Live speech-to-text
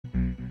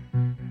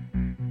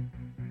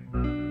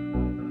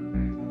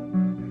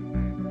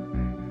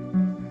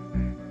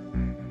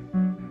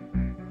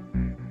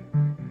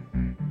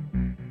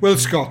Will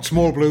Scott,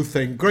 Small Blue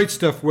Thing. Great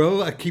stuff,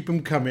 Will. Keep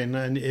him coming,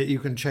 and you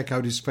can check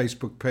out his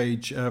Facebook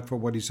page for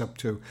what he's up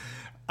to.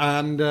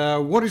 And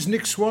what is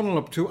Nick Swannell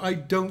up to? I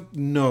don't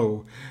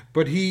know.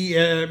 But he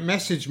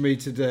messaged me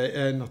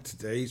today, not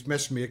today, he's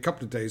messaged me a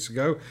couple of days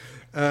ago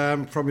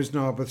from his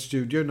Narberth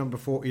studio, number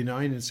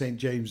 49 in St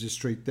James's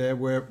Street there,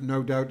 where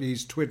no doubt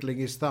he's twiddling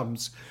his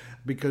thumbs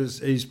because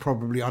he's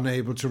probably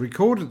unable to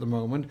record at the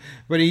moment.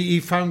 But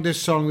he found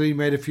this song that he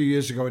made a few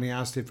years ago and he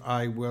asked if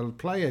I will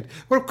play it.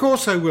 Well, of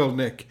course I will,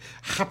 Nick.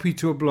 Happy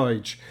to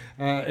oblige.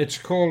 It's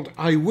called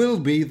I Will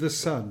Be the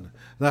Sun.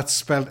 That's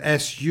spelled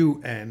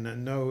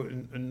S-U-N.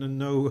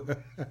 No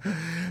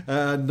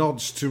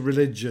nods to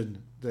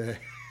religion there.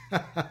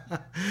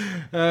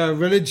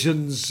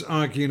 Religion's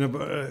arguing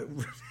about...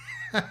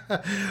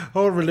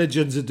 all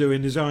religions are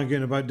doing is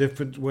arguing about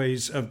different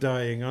ways of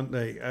dying, aren't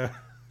they?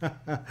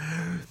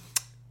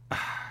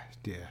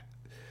 Dear.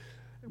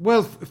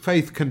 Well,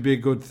 faith can be a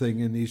good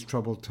thing in these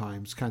troubled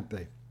times, can't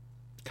they?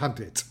 Can't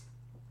it?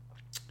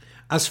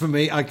 As for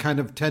me, I kind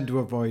of tend to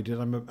avoid it.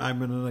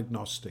 I'm an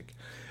agnostic.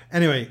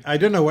 Anyway, I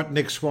don't know what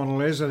Nick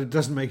Swannell is, and it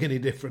doesn't make any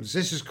difference.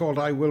 This is called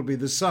I Will Be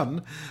the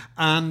Sun,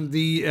 and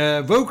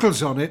the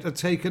vocals on it are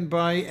taken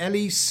by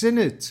Ellie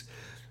Sinnott,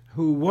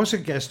 who was a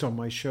guest on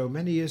my show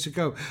many years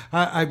ago.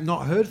 I've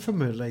not heard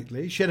from her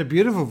lately. She had a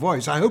beautiful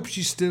voice. I hope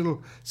she's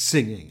still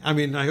singing. I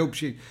mean, I hope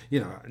she,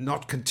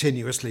 not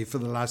continuously for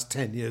the last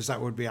 10 years. That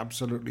would be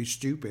absolutely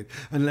stupid,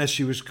 unless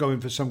she was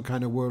going for some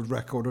kind of world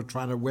record or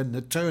trying to win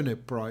the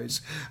Turnip Prize.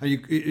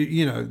 And,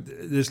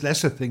 there's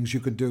lesser things you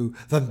could do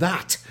than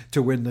that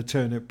to win the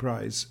Turnip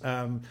Prize.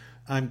 Turning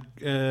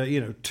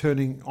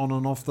on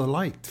and off the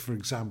light, for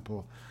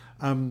example.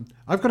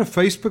 I've got a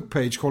Facebook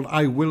page called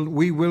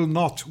We Will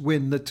Not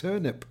Win the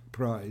Turnip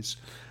Prize,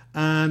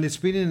 and it's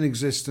been in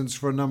existence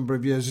for a number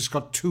of years. It's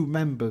got 2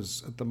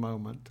 members at the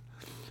moment.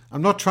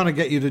 I'm not trying to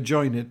get you to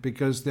join it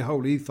because the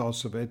whole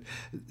ethos of it,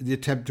 the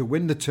attempt to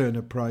win the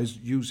Turnip Prize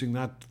using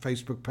that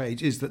Facebook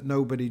page, is that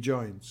nobody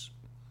joins.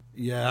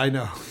 Yeah, I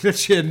know.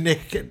 Let's hear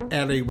Nick and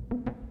Ellie.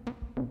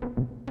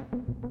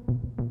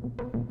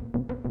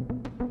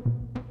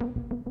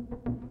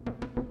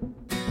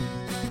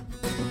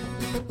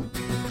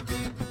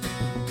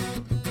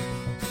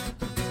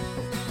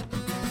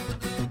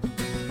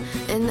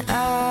 And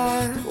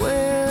I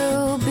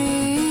will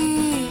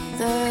be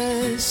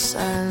the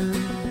sun.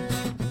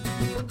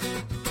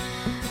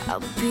 I'll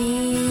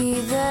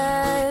be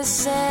the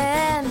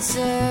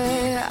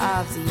center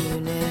of the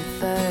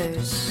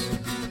universe.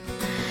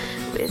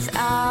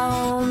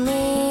 Without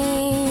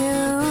me,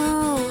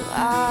 you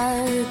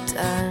are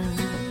done.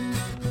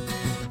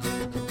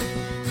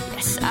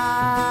 Yes,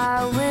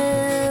 I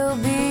will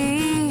be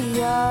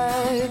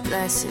your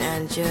blessing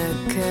and your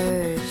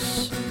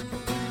curse.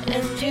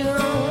 And you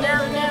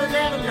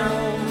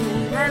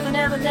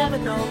never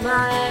know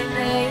my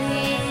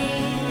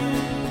name.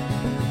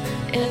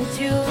 And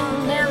you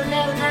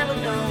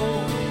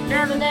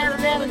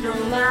never know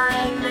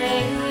my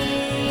name.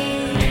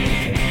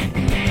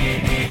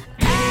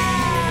 I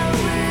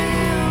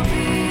will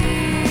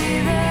be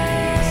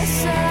the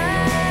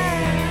sun.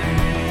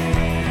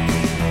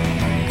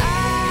 I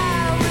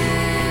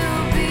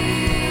will be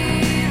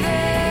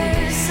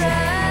the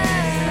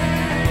sun.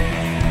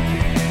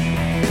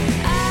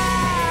 I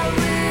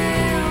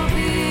will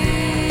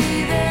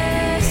be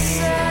the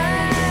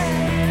sun.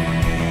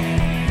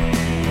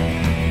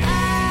 I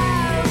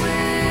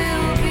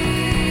will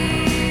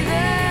be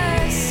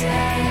the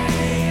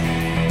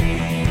sun.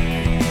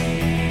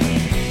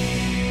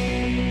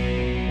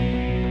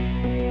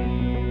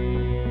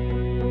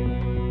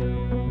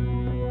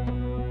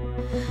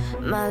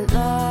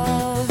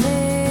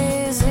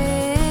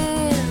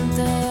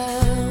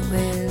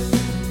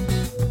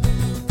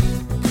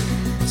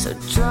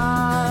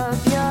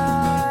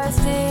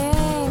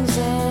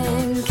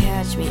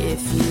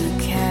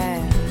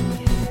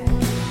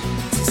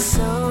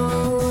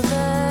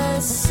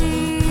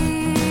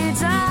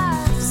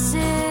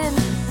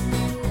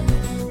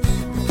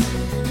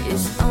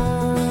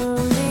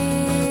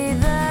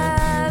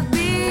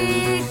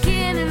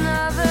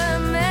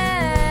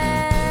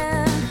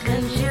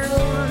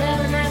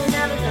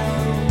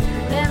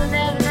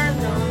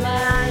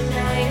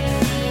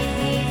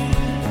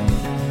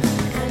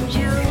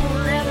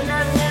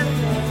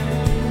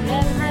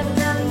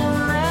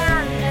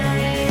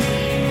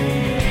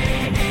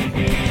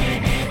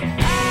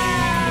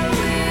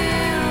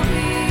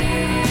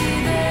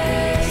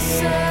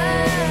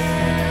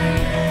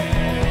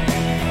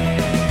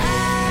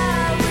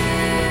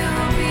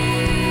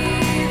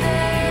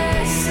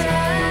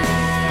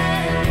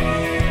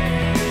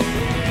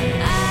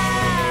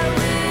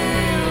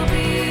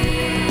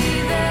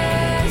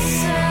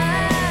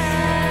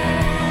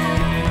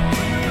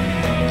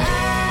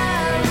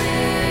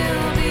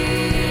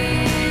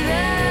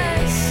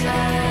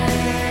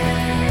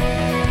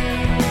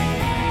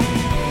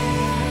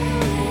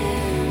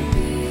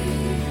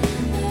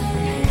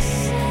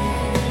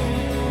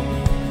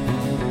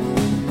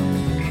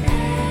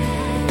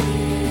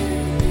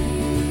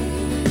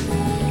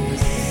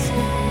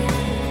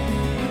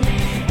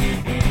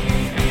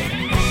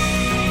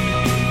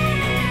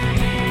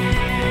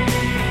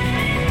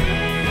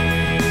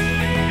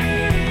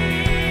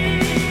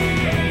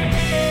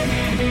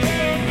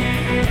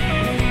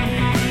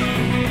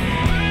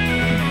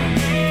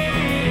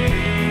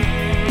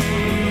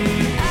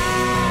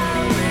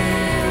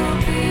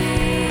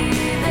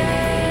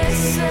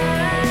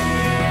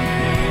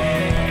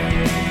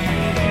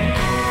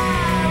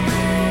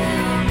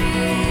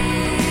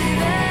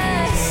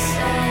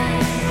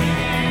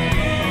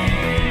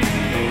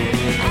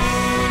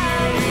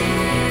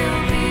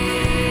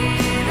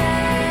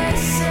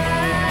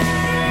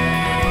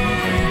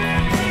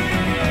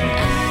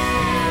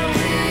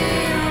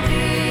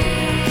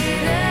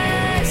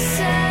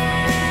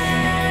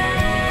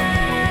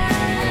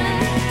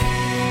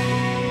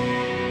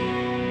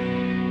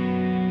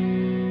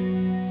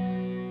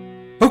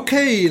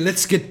 Okay,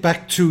 let's get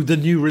back to the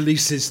new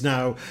releases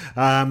now.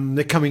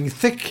 They're coming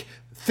thick,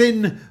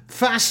 thin,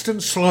 fast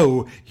and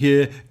slow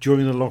here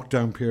during the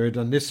lockdown period.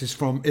 And this is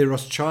from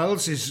Eros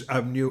Childs, his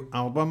new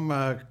album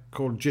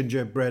called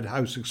Gingerbread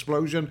House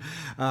Explosion.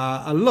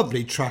 A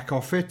lovely track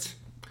off it.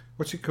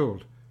 What's it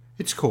called?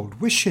 It's called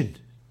Wishing.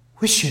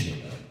 Wishing.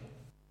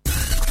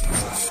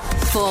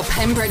 For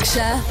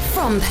Pembrokeshire,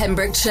 from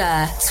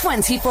Pembrokeshire,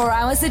 24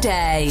 hours a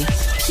day.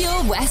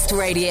 Pure West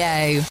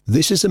Radio.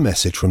 This is a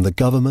message from the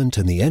government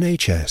and the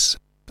NHS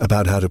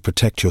about how to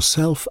protect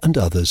yourself and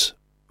others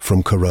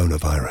from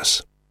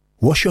coronavirus.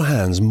 Wash your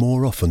hands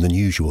more often than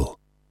usual,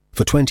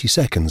 for 20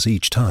 seconds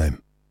each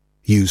time.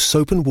 Use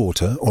soap and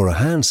water or a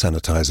hand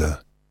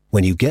sanitizer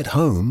when you get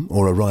home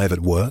or arrive at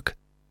work,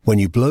 when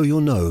you blow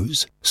your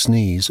nose,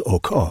 sneeze or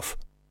cough,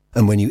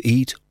 and when you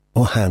eat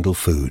or handle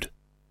food.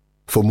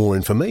 For more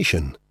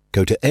information,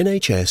 go to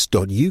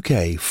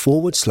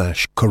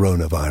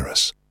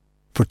nhs.uk/coronavirus.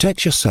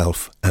 Protect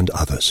yourself and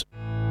others.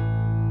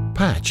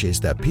 Patch is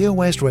the Pure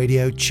West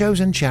Radio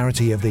chosen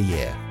charity of the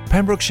year.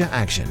 Pembrokeshire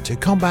Action to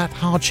Combat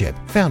Hardship,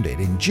 founded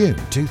in June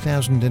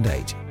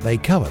 2008. They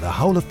cover the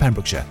whole of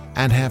Pembrokeshire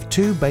and have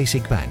 2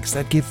 basic banks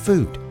that give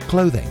food,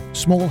 clothing,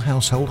 small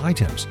household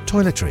items,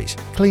 toiletries,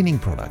 cleaning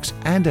products,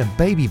 and a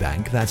baby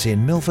bank that's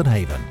in Milford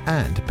Haven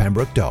and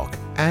Pembroke Dock,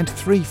 and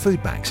 3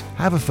 food banks,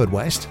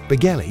 Haverfordwest,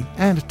 Begelly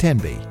and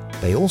Tenby.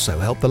 They also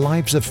help the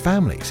lives of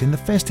families in the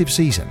festive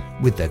season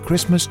with their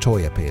Christmas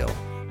toy appeal.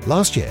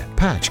 Last year,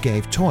 Patch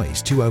gave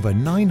toys to over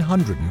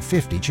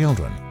 950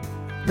 children.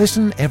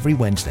 Listen every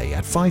Wednesday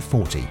at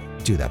 5:40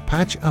 to the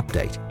Patch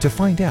Update to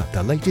find out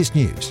the latest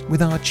news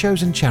with our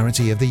chosen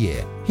charity of the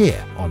year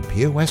here on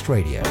Pure West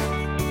Radio.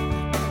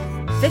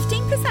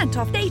 15%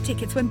 off day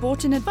tickets when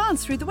bought in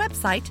advance through the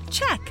website?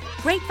 Check.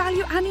 Great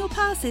value annual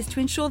passes to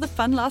ensure the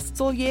fun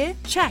lasts all year?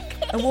 Check.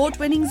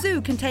 Award-winning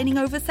zoo containing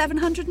over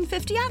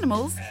 750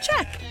 animals?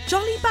 Check.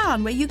 Jolly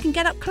barn where you can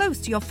get up close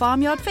to your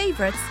farmyard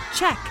favourites?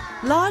 Check.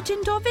 Large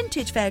indoor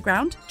vintage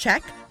fairground?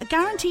 Check. A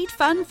guaranteed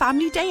fun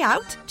family day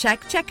out?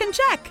 Check, check and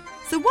check.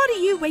 So what are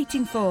you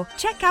waiting for?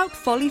 Check out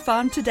Folly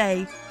Farm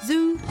today.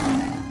 Zoo,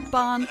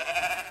 barn,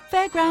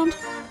 fairground,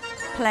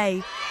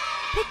 play.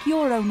 Pick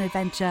your own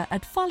adventure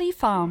at Folly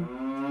Farm.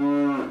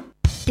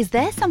 Is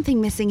there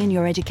something missing in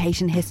your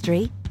education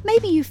history?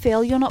 Maybe you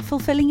feel you're not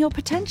fulfilling your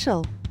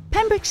potential.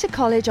 Pembrokeshire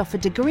College offer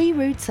degree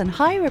routes and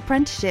higher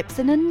apprenticeships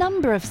in a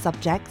number of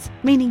subjects,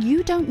 meaning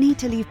you don't need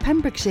to leave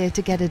Pembrokeshire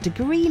to get a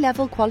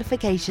degree-level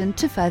qualification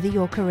to further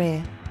your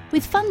career.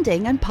 With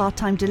funding and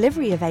part-time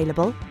delivery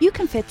available, you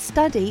can fit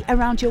study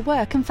around your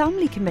work and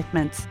family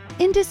commitments.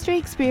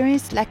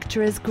 Industry-experienced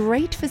lecturers,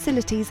 great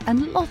facilities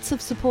and lots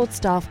of support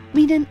staff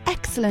mean an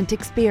excellent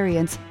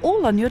experience,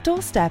 all on your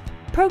doorstep.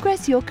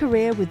 Progress your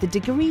career with the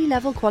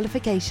degree-level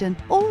qualification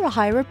or a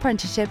higher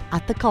apprenticeship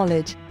at the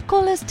college.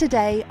 Call us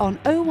today on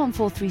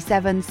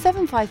 01437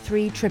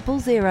 753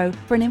 000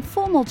 for an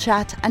informal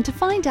chat and to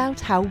find out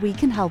how we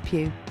can help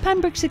you.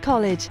 Pembrokeshire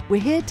College,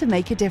 we're here to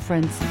make a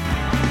difference.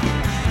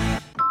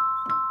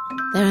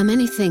 There are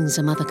many things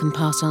a mother can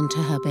pass on to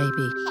her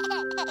baby.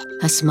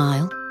 Her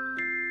smile,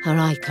 her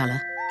eye colour,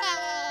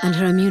 and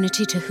her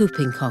immunity to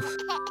whooping cough.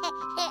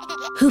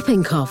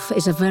 Whooping cough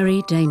is a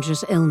very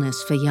dangerous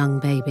illness for young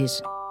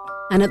babies,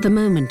 and at the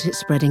moment it's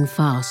spreading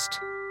fast.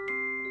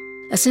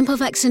 A simple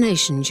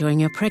vaccination during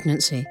your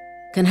pregnancy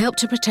can help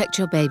to protect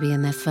your baby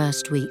in their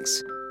first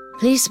weeks.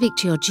 Please speak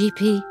to your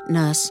GP,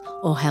 nurse,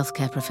 or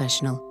healthcare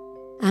professional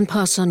and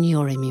pass on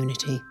your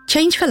immunity.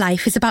 Change for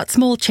Life is about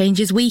small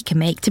changes we can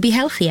make to be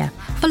healthier.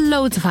 For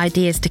loads of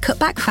ideas to cut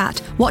back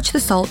fat, watch the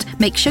salt,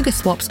 make sugar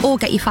swaps or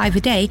get your 5 a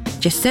day,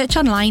 just search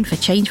online for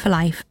Change for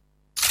Life.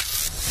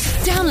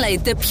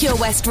 Download the Pure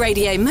West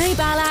Radio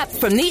mobile app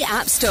from the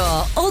App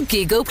Store or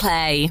Google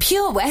Play.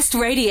 Pure West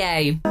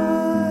Radio.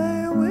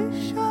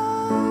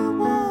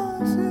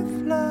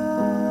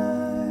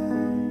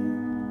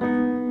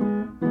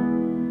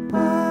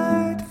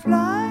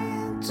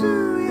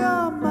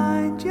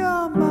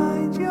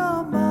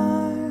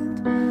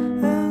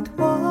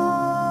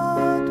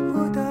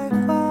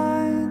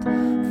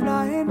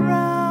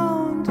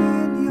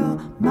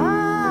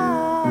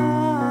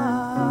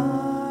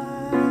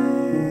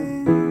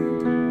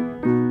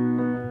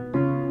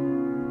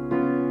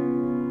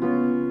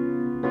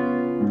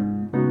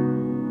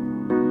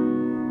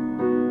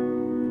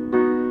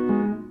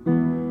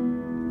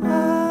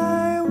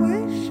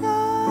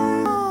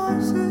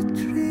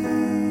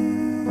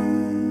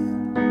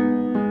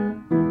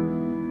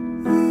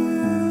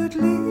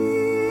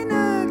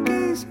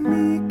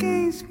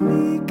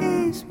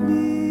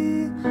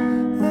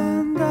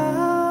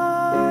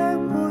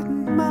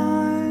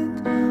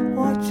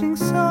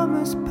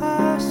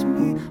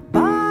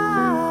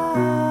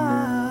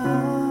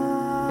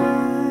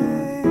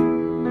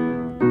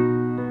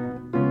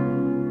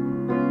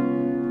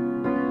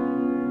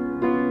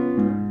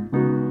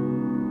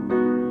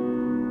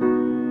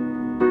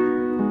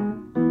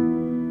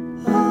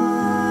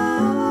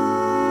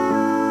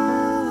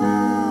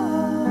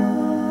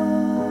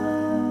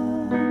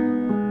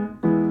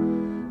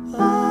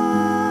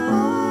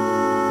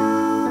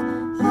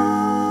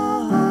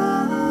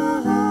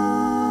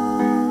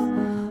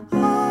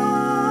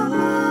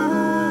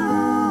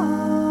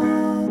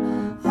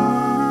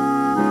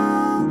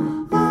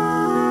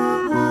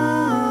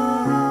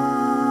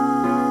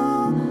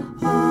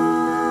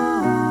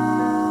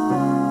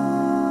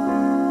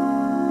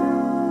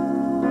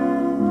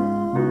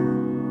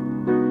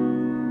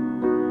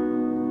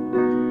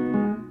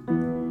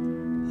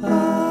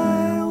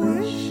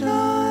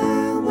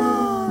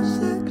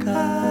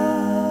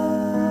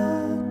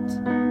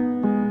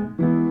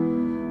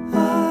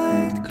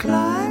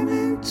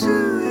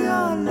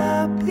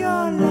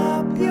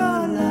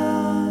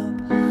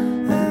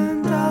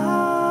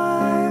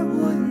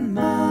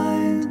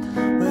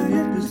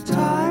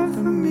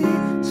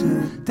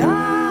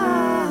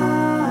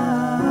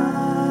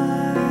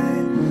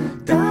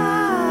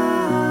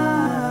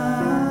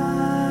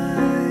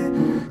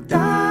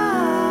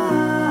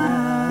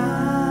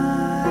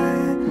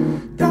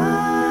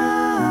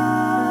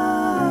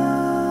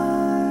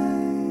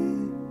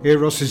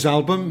 Eros's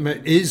album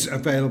is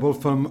available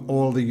from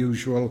all the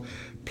usual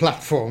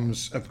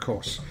platforms, of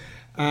course,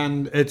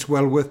 and it's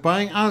well worth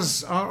buying,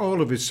 as are all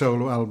of his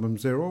solo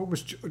albums. They're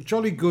always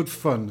jolly good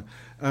fun.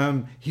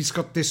 He's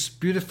got this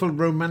beautiful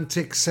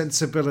romantic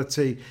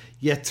sensibility,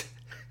 yet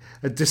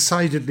a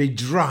decidedly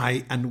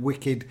dry and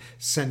wicked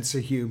sense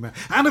of humour.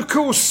 And of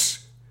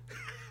course,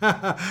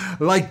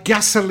 like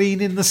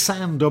gasoline in the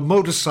sand or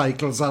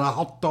motorcycles at a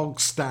hot dog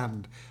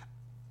stand,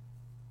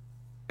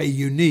 a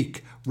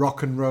unique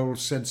rock and roll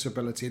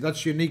sensibility.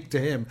 That's unique to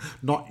him,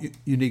 not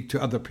unique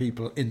to other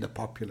people in the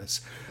populace.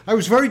 I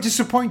was very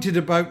disappointed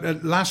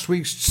about last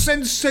week's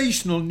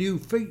sensational new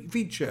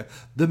feature,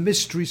 The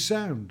Mystery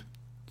Sound.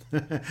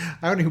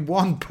 Only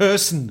one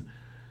person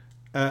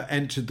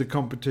entered the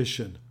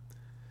competition.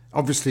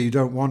 Obviously, you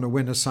don't want to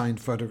win a signed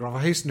photograph.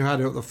 I hasten to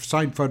add out the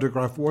signed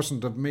photograph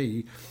wasn't of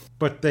me,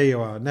 but there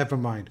you are, never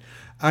mind.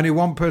 Only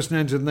one person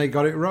entered and they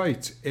got it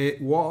right.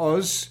 It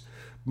was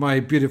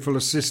my beautiful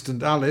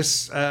assistant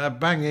Alice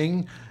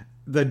banging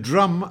the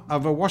drum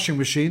of a washing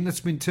machine that's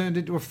been turned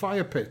into a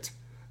fire pit.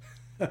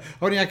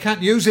 Only I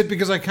can't use it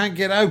because I can't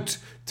get out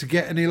to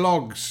get any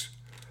logs.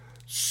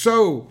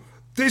 So,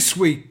 this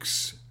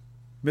week's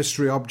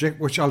mystery object,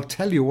 which I'll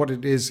tell you what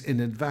it is in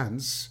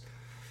advance,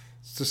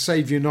 to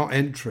save you not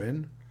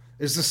entering,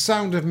 is the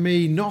sound of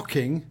me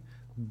knocking,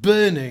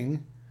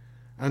 burning,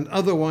 and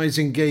otherwise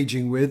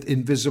engaging with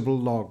invisible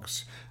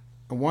logs.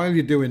 And while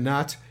you're doing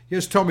that,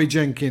 here's Tommy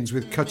Jenkins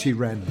with Cutty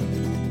Wren.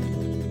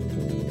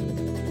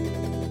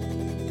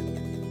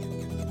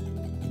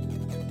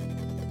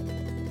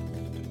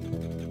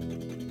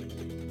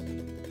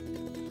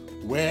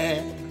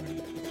 Where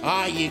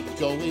are you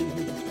going?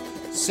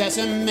 Says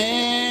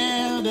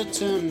Imelda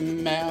to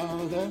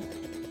Melda.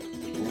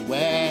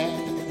 Where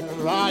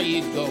are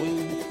you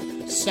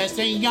going? Says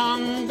the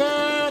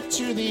younger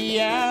to the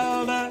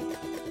elder.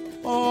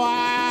 Oh,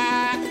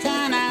 I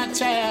cannot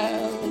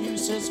tell you,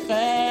 says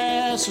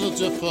vessel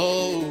to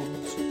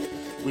foes.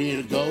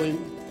 We're going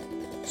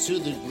to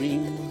the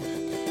green,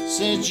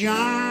 says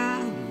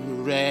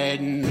John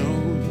Red Nose.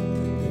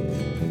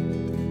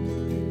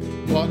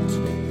 What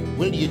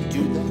will you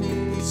do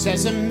then?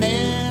 Says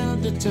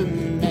Imelda to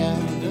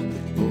Melda.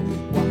 Oh,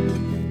 what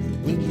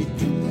will you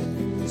do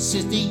then?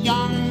 Says the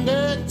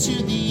younger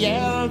to the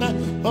elder.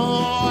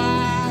 Oh,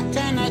 I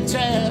cannot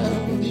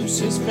tell you,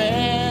 says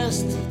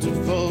best to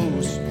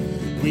foes.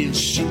 We'll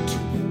shoot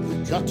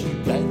the Cutty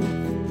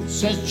Wren,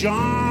 says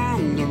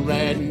John the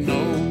Red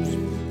Nose.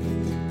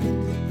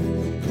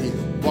 With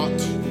what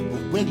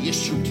will you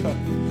shoot her?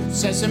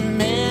 Says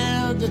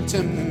Imelda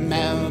to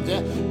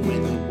Melda.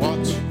 With what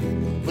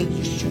will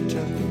you shoot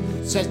her?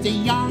 Says the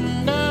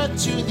younger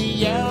to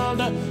the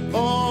elder.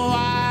 Oh,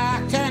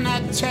 I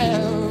cannot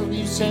tell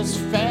you, says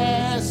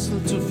vessel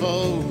to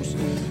foes.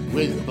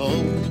 With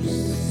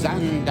bows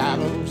and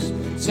arrows,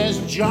 says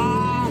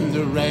John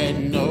the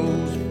Red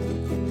Nose.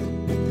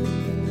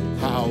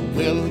 How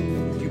will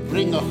you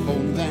bring her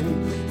home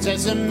then?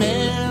 Says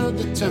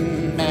Imelda to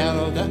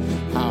Melda.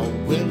 How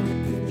will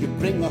you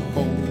bring her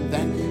home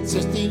then?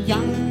 Says the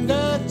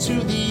younger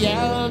to the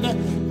elder.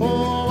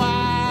 Oh,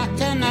 I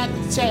cannot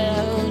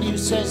tell you,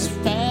 says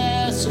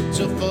vessel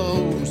to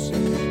foes.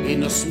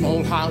 In a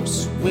small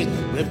house with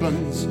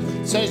ribbons,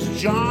 says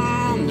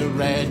John the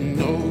Red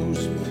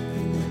Nose.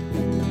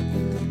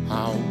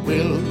 How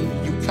will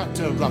you cut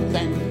her up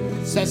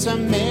then? Says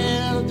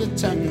Imelda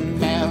to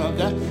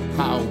Melda.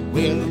 How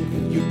will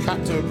you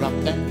cut her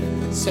up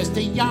then? Says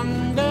the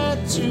younger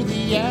to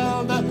the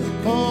elder.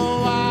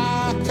 Oh,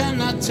 I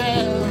cannot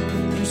tell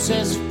you,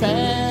 says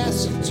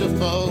vessel to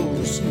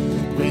foes.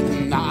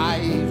 With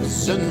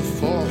knives and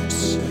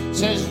forks,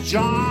 says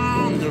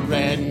John the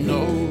Red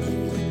Nose.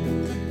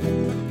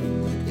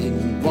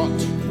 In what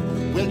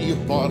will you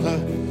boil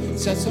her?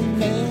 Says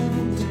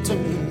Imelda to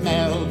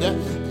Melda.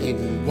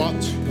 In what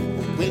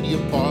will you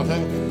boil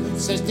her?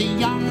 Says the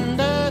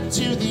younger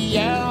to the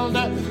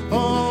elder.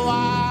 Oh,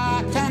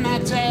 I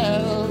cannot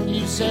tell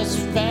you, says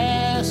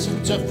vessel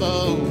to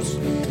foes.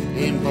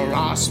 In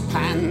brass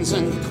pans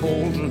and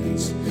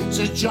cauldrons,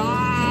 says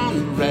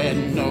John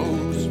Red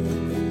Nose.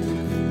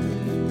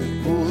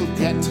 Who'll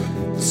get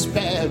the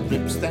spare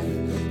ribs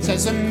then?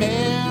 Says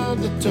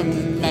Imelda to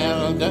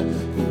Melda.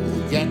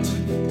 Who'll get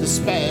the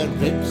spare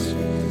ribs?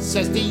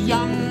 Says the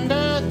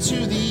younger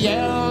to the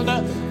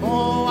elder.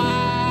 Oh,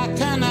 I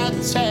cannot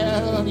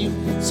tell you,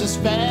 says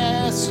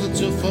vessel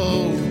to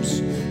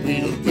foes.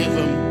 We'll give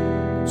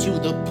 'em to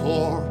the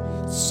poor,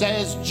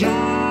 says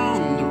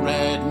John the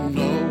Red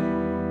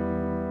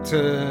Nose.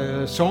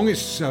 The song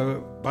is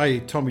by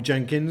Tommy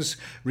Jenkins,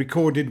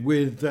 recorded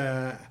with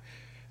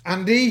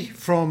Andy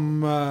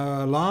from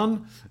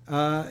Larne.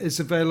 Is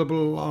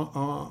available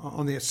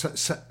on the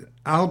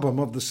album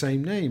of the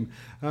same name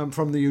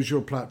from the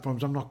usual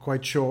platforms. I'm not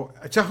quite sure.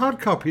 It's a hard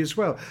copy as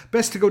well.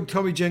 Best to go to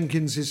Tommy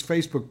Jenkins's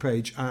Facebook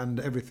page, and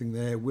everything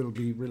there will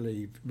be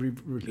revealed.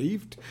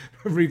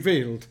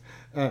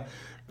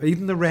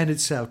 Even the wren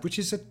itself, which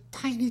is a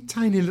tiny,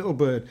 tiny little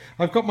bird.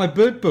 I've got my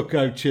bird book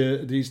out here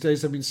these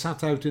days. I've been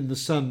sat out in the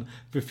sun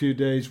for a few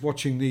days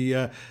watching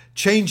the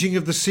changing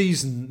of the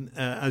season,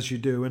 as you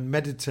do, and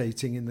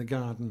meditating in the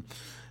garden.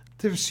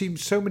 There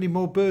seems so many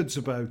more birds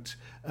about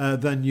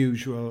than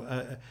usual.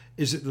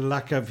 Is it the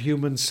lack of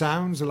human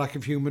sounds, the lack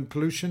of human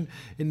pollution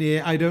in the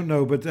air? I don't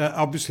know, but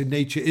obviously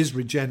nature is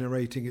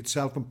regenerating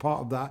itself, and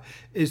part of that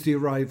is the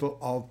arrival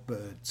of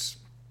birds.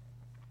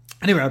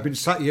 Anyway, I've been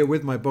sat here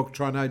with my book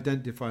trying to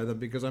identify them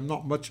because I'm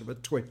not much of a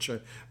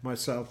twitcher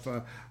myself.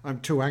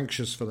 I'm too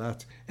anxious for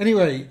that.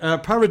 Anyway,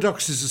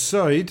 paradoxes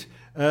aside,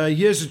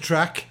 here's a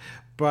track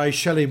by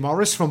Shelley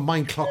Morris from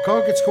Mein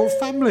Clockog. It's called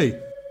Family.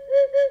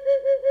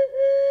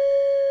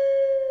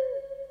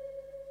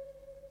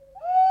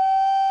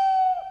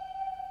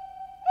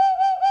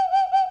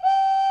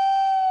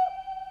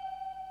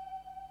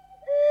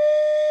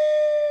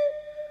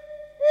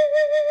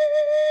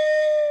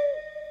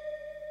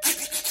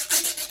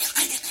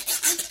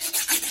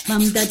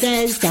 Mum da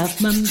des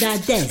daft mum da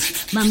des,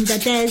 mum da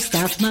des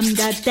daft mum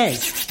da des,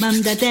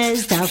 mum da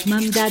des daft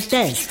mum da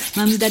des,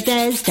 mum da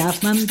des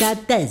daft mum da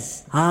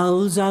des.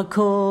 Owls are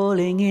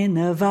calling in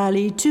the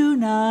valley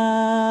tonight.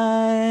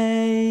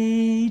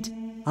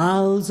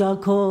 Owls are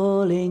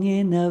calling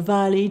in the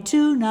valley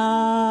tonight.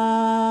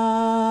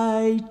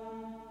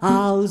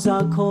 Owls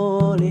are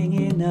calling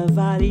in the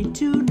valley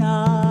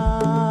tonight.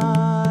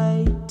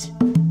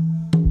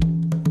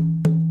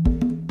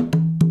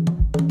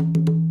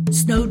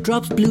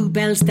 Snowdrops,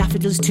 bluebells,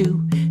 daffodils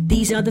too.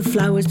 These are the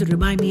flowers that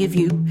remind me of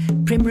you.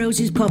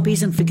 Primroses,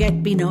 poppies and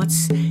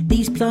forget-me-nots.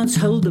 These plants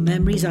hold the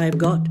memories I have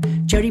got.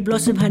 Cherry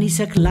blossom,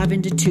 honeysuckle,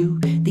 lavender too.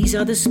 These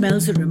are the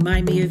smells that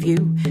remind me of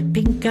you.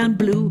 Pink and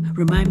blue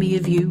remind me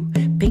of you.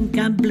 Pink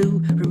and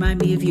blue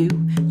remind me of you.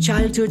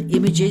 Childhood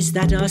images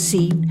that are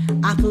seen.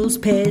 Apples,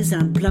 pears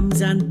and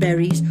plums and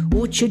berries.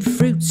 Orchard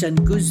fruits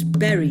and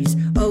gooseberries.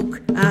 Oak,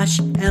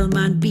 ash, elm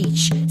and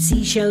beech.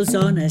 Seashells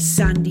on a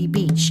sandy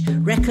beach.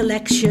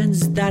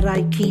 Recollections that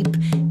I keep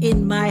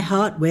in my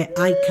heart where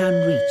I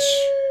can reach.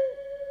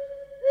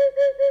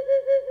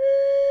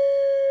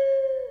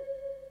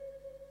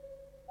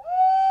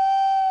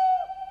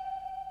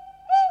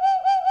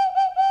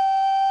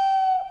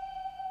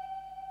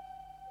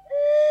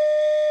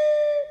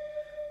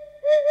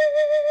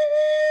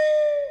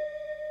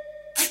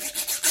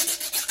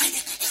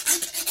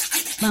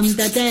 Mum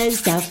da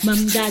des daft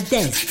mum da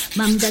des,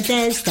 mum da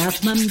des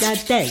daft mum da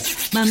des,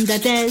 mum da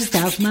des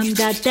daft mum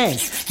da des,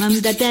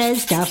 mum da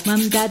des daft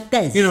mum da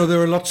des. You know,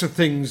 there are lots of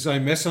things I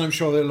miss, and I'm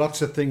sure there are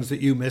lots of things that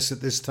you miss at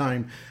this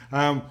time.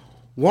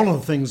 One of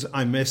the things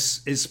I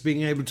miss is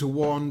being able to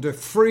wander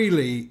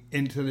freely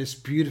into this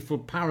beautiful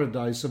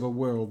paradise of a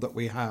world that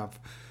we have,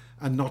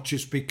 and not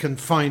just be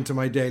confined to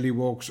my daily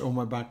walks or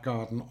my back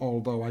garden,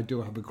 although I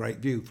do have a great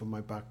view from my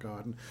back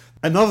garden.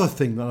 Another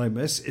thing that I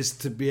miss is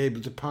to be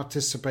able to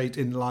participate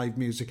in live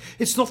music.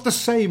 It's not the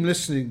same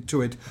listening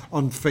to it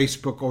on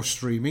Facebook or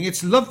streaming.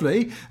 It's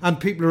lovely, and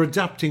people are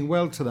adapting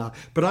well to that.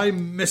 But I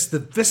miss the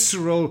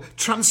visceral,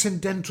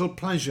 transcendental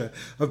pleasure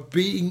of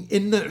being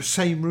in the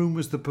same room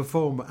as the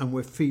performer, and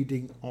we're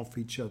feeding off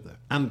each other.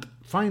 And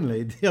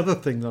finally, the other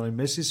thing that I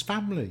miss is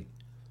family,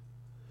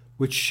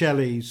 which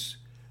Shelley's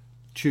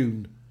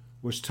tune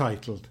was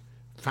titled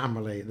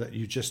Family, that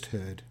you just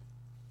heard.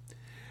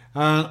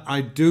 And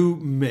I do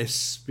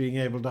miss being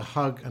able to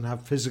hug and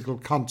have physical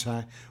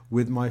contact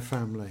with my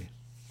family,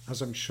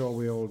 as I'm sure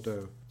we all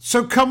do.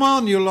 So come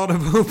on, you lot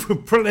of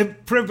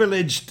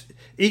privileged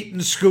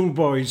Eton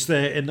schoolboys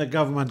there in the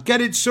government,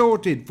 get it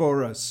sorted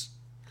for us.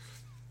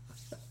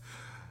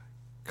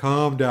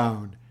 Calm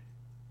down.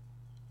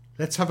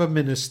 Let's have a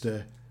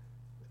minister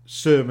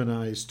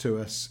sermonise to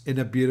us in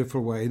a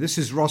beautiful way. This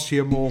is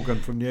Rossier Morgan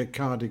from near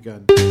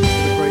Cardigan.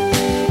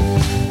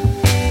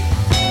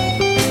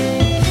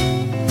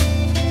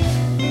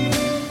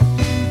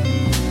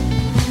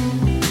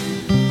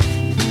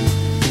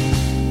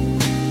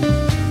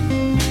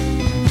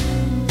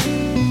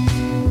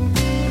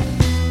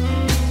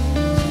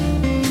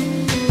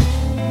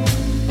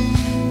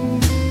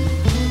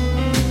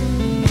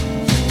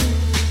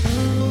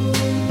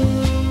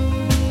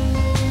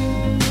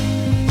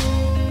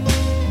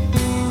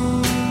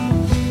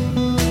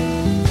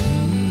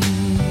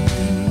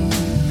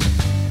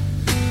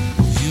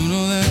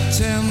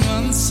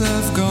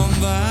 Have gone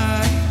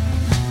by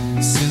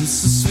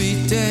since the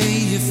sweet day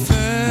you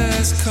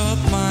first caught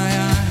my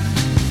eye.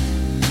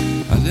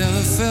 I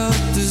never felt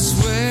this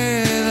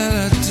way that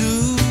I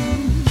do.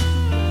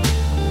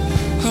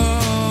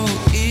 Oh,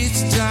 each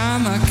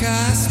time I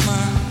cast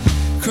my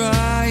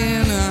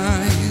crying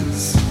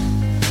eyes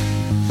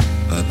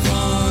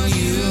upon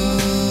you.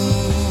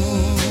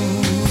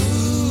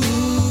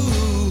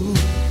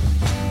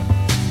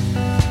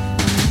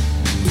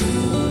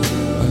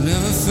 I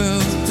never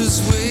felt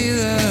this way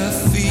that I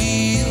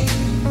feel.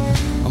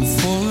 I'm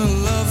falling in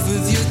love with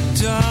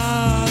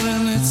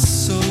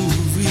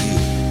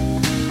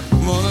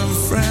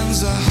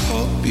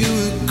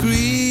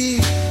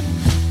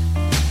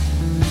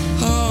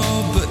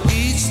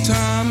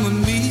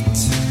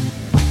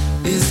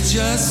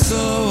just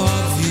so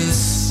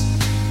obvious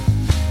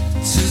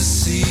to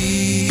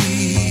see.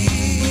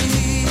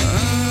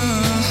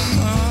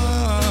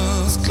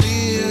 It's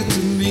clear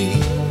to me.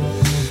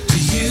 To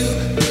you,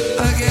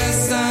 I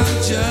guess I'm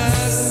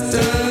just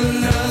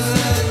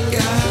another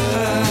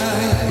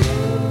guy.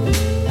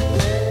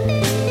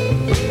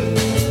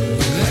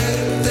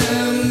 Let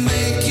them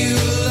make you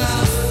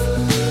laugh,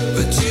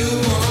 but you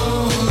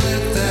won't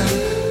let them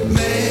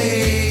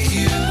make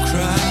you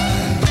cry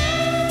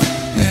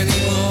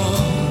anymore.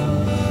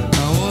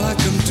 Now all I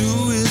can do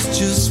is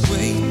just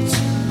wait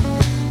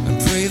and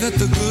pray that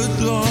the good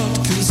Lord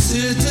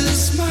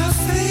considers my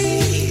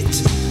fate.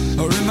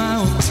 Or in my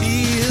own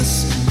tears,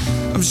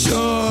 I'm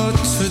sure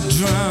to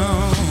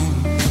drown.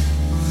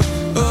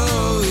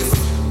 Oh, if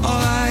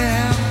all I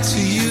am to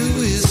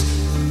you is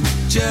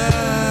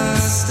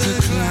just a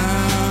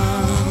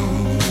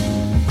clown.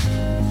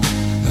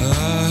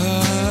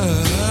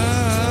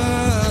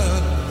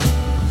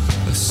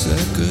 A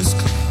circus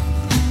clown.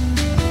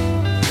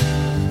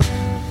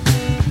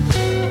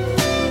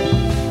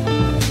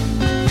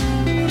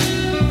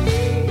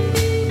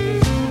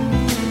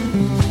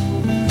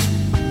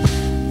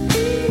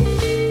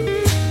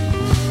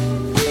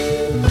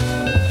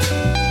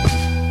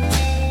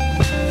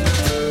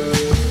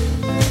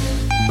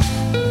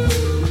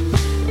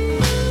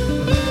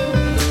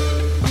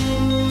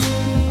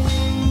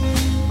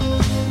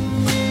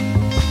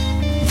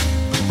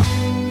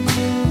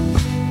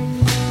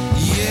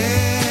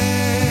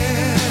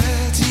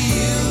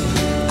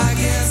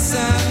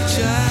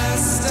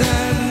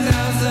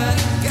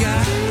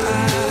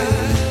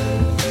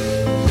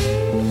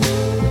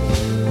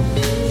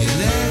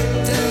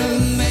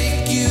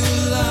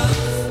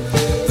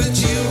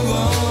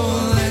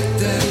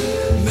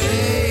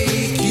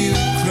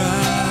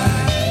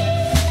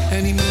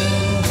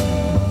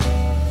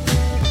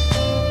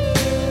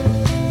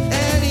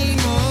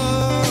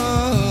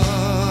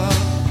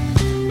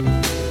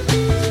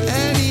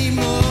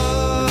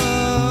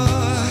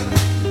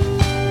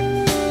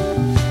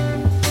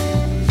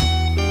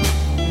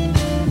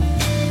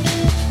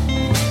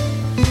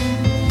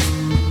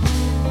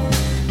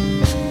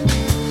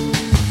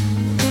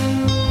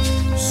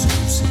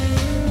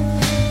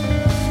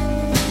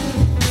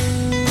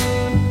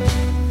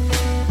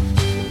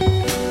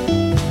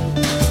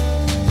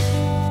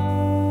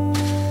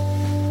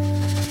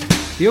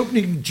 The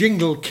opening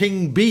jingle,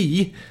 King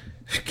BB,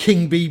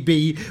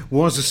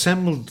 was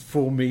assembled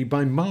for me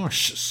by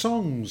Marsh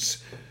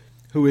Songs,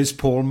 who is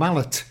Paul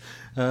Mallet.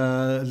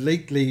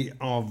 Lately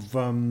of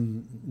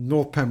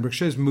North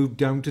Pembrokeshire, has moved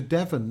down to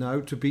Devon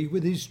now to be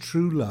with his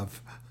true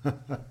love.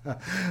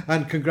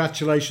 And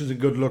congratulations and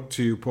good luck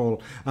to you,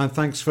 Paul. And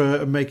thanks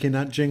for making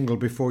that jingle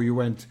before you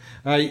went.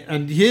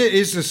 And here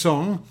is a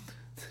song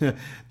that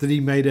he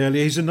made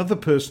earlier. He's another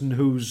person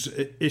who's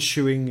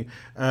issuing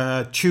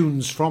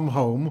tunes from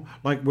home,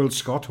 like Will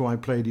Scott, who I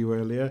played you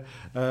earlier,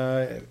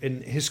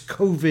 in his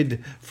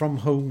COVID from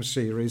home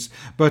series.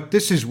 But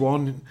this is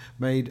one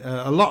made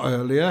a lot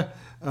earlier,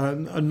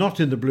 not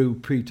in the Blue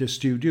Peter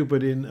studio,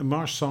 but in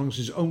Marsh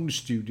Songs' own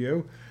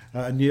studio,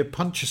 near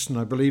Puncheston,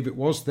 I believe it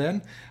was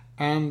then.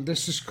 And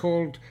this is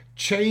called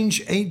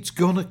Change Ain't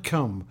Gonna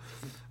Come.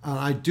 And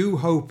I do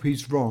hope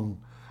he's wrong.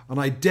 And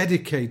I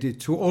dedicate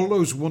it to all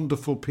those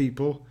wonderful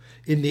people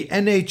in the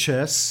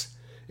NHS,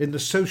 in the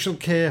social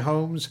care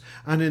homes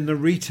and in the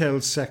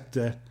retail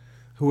sector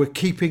who are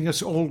keeping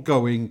us all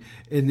going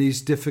in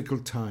these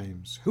difficult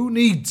times. Who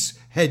needs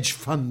hedge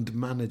fund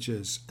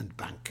managers and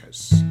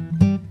bankers?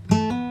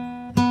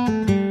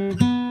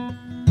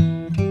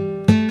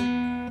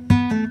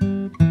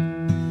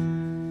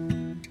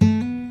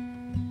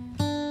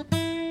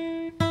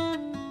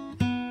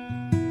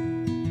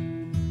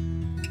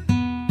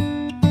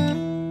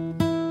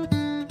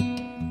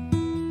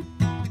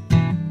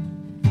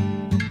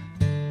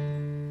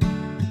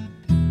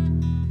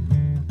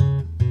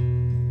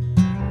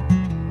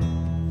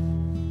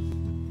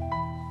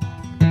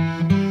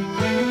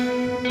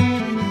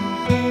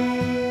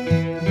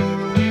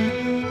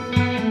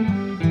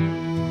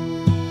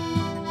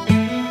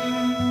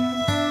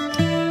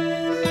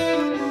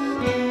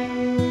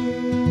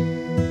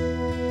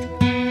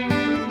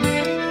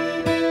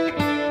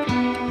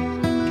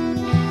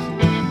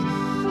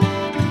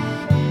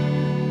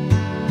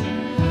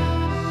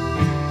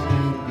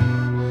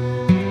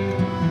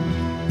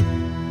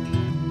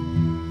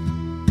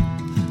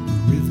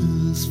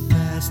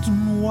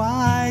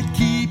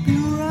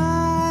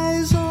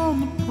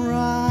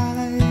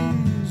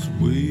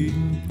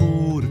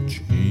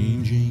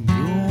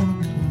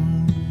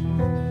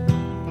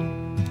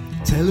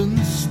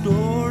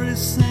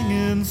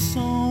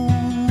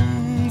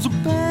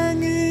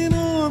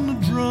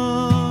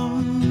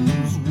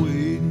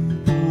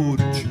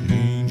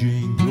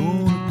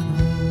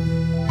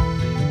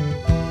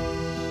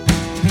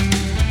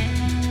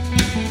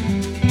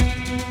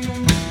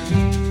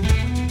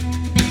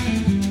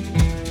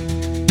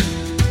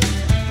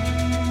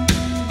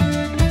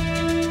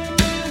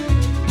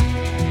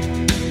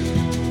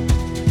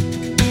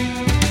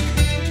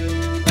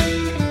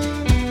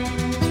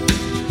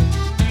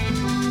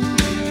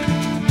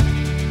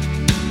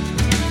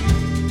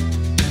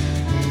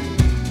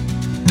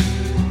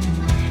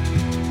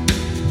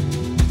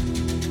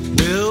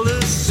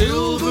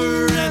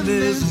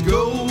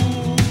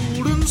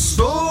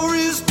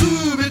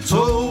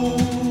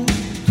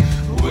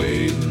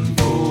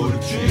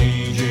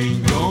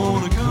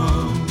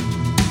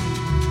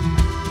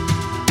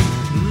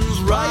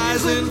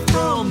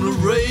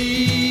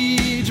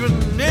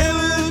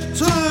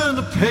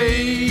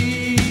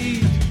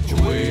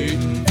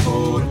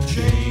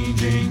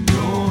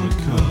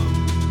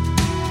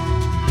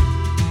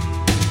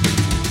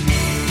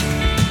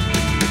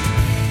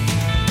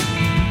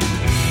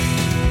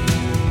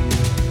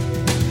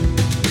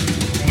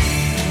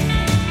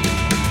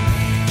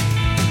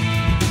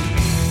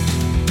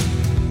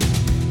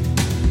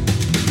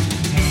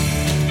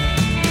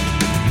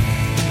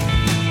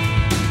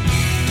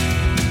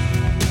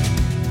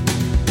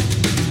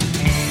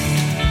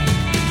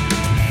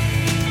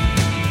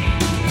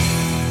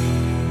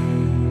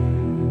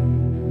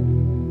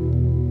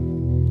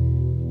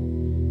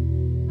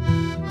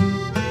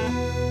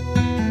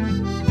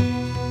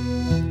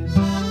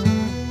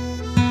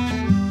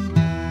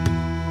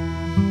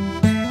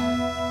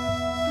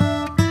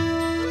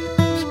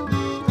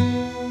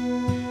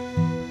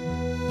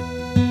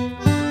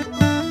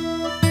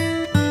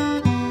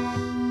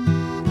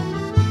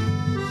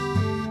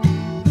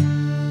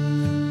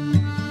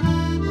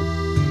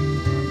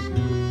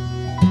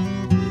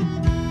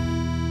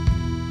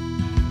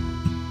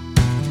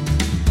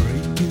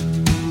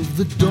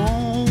 the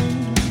dawn,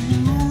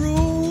 the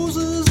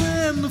roses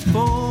and the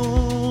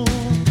fall,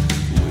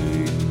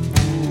 waiting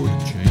for the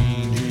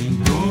change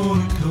ain't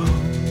gonna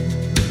come.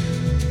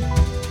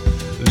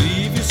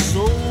 Leave your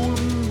soul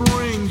and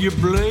bring your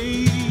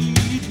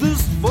blade,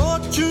 there's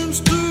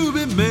fortunes to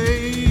be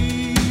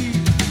made,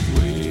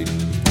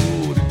 waiting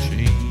for the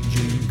change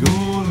ain't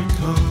gonna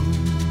come.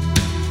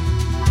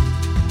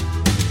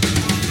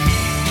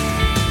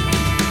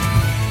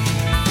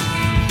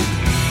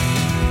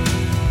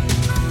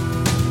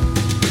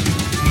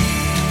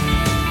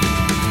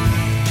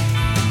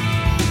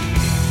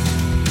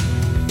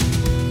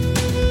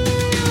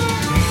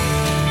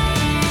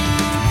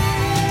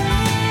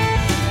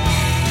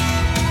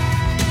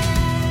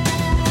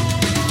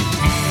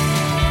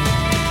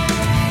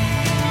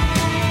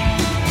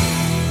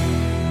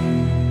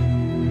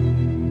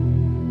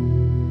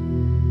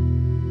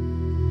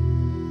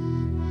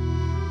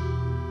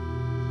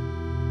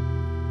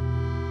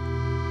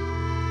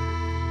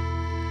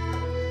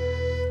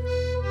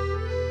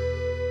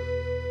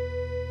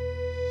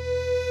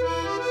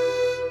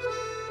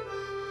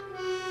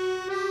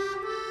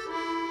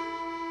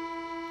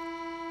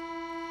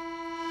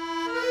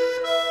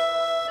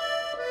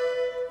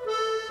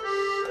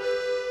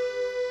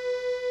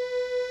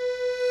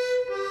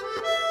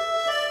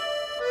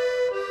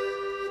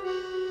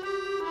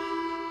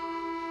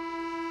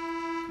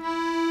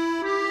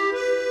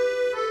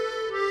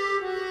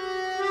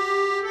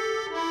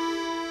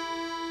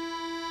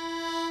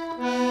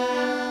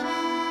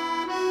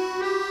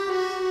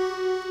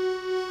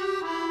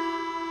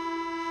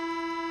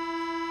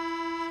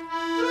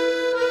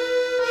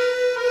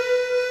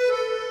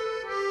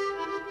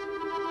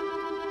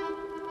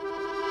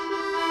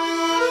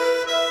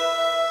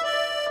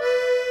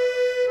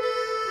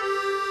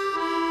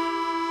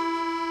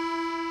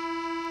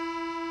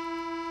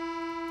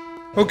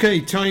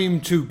 Okay, time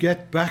to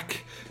get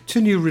back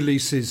to new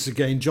releases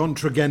again. John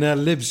Tregenna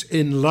lives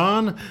in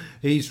Larne.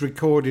 He's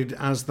recorded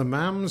as the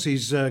Mams.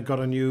 He's got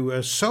a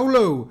new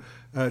solo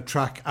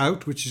track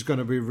out, which is going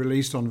to be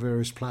released on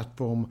various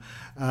platforms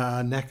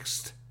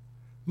next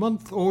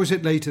month, or is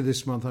it later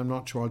this month? I'm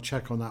not sure. I'll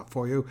check on that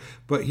for you.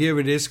 But here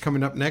it is,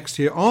 coming up next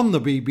here on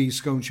the BB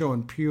Skone Show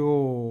on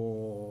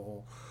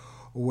Pure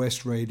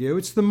West Radio.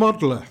 It's The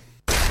Modeller.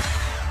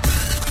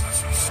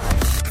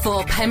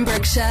 For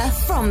Pembrokeshire,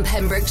 from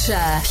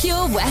Pembrokeshire,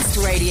 Pure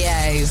West Radio.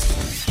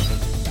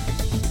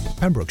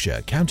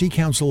 Pembrokeshire County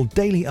Council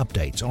daily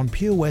updates on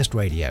Pure West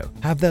Radio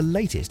have the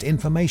latest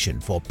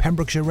information for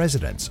Pembrokeshire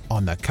residents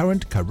on the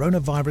current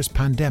coronavirus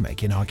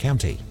pandemic in our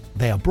county.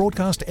 They are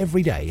broadcast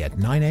every day at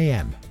 9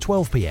 a.m,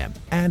 12 p.m,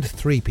 and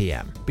 3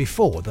 p.m,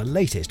 before the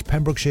latest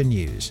Pembrokeshire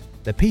news.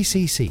 The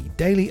PCC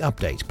Daily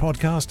Update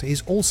podcast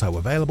is also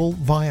available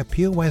via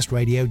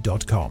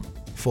purewestradio.com.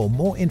 For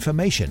more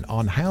information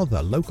on how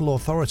the local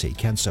authority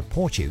can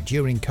support you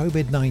during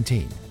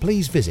COVID-19,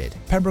 please visit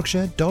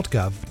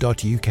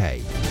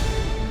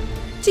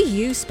pembrokeshire.gov.uk. Do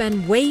you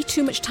spend way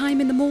too much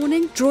time in the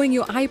morning drawing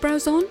your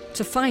eyebrows on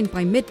to find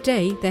by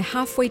midday they're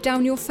halfway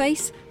down your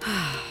face?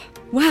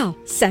 Well,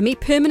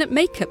 semi-permanent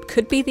makeup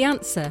could be the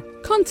answer.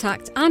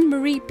 Contact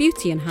Anne-Marie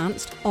Beauty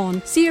Enhanced on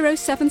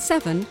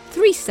 077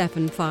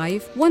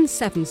 375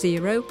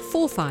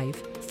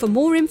 17045. For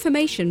more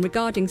information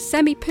regarding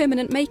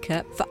semi-permanent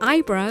makeup for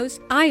eyebrows,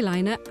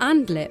 eyeliner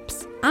and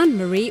lips.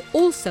 Anne-Marie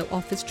also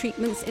offers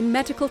treatments in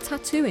medical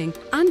tattooing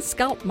and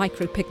scalp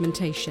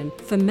micropigmentation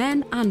for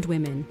men and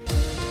women.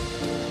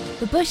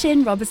 The Bush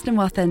Inn, Robertson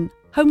Wathen,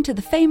 home to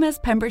the famous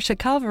Pembrokeshire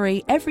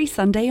Carvery every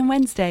Sunday and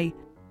Wednesday.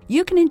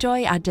 You can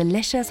enjoy our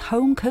delicious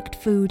home-cooked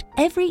food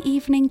every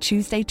evening,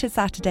 Tuesday to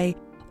Saturday.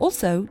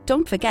 Also,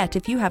 don't forget,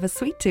 if you have a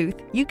sweet tooth,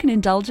 you can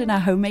indulge in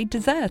our homemade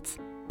desserts.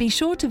 Be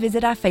sure to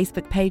visit our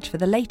Facebook page for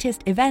the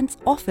latest events,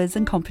 offers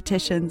and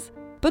competitions.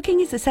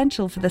 Booking is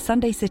essential for the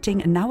Sunday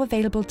sitting and now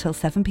available till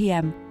 7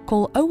 p.m.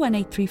 Call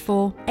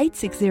 01834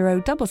 860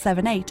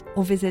 778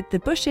 or visit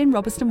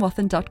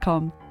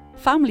thebushinrobertsonwathen.com.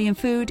 Family and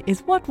food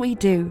is what we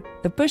do.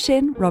 The Bush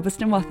Inn,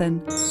 Robertson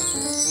Wathen.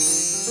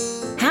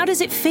 How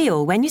does it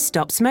feel when you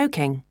stop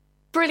smoking?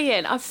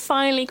 Brilliant, I've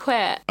finally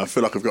quit. I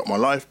feel like I've got my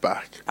life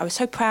back. I was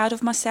so proud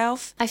of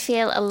myself. I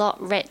feel a lot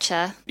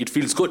richer. It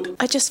feels good.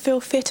 I just feel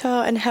fitter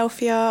and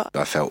healthier.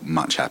 I felt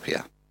much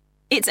happier.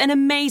 It's an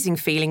amazing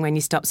feeling when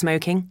you stop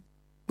smoking.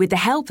 With the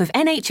help of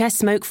NHS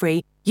Smoke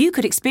Free, you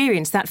could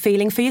experience that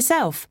feeling for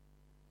yourself.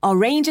 Our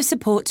range of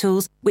support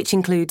tools, which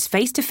includes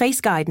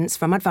face-to-face guidance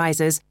from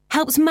advisors,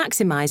 helps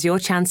maximise your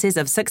chances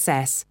of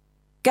success.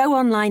 Go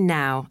online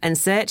now and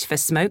search for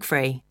Smoke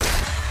Free.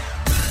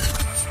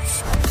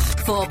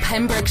 For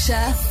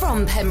Pembrokeshire,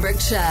 from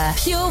Pembrokeshire,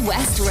 Pure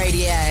West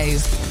Radio.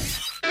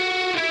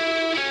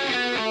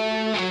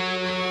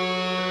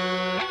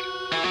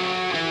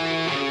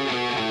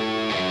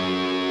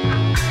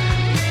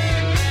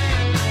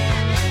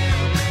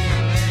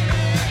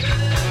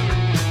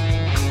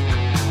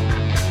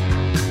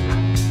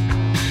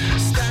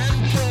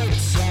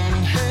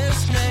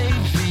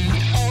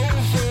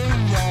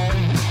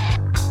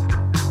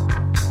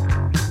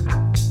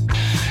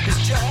 His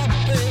job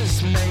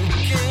is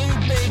making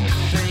big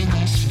things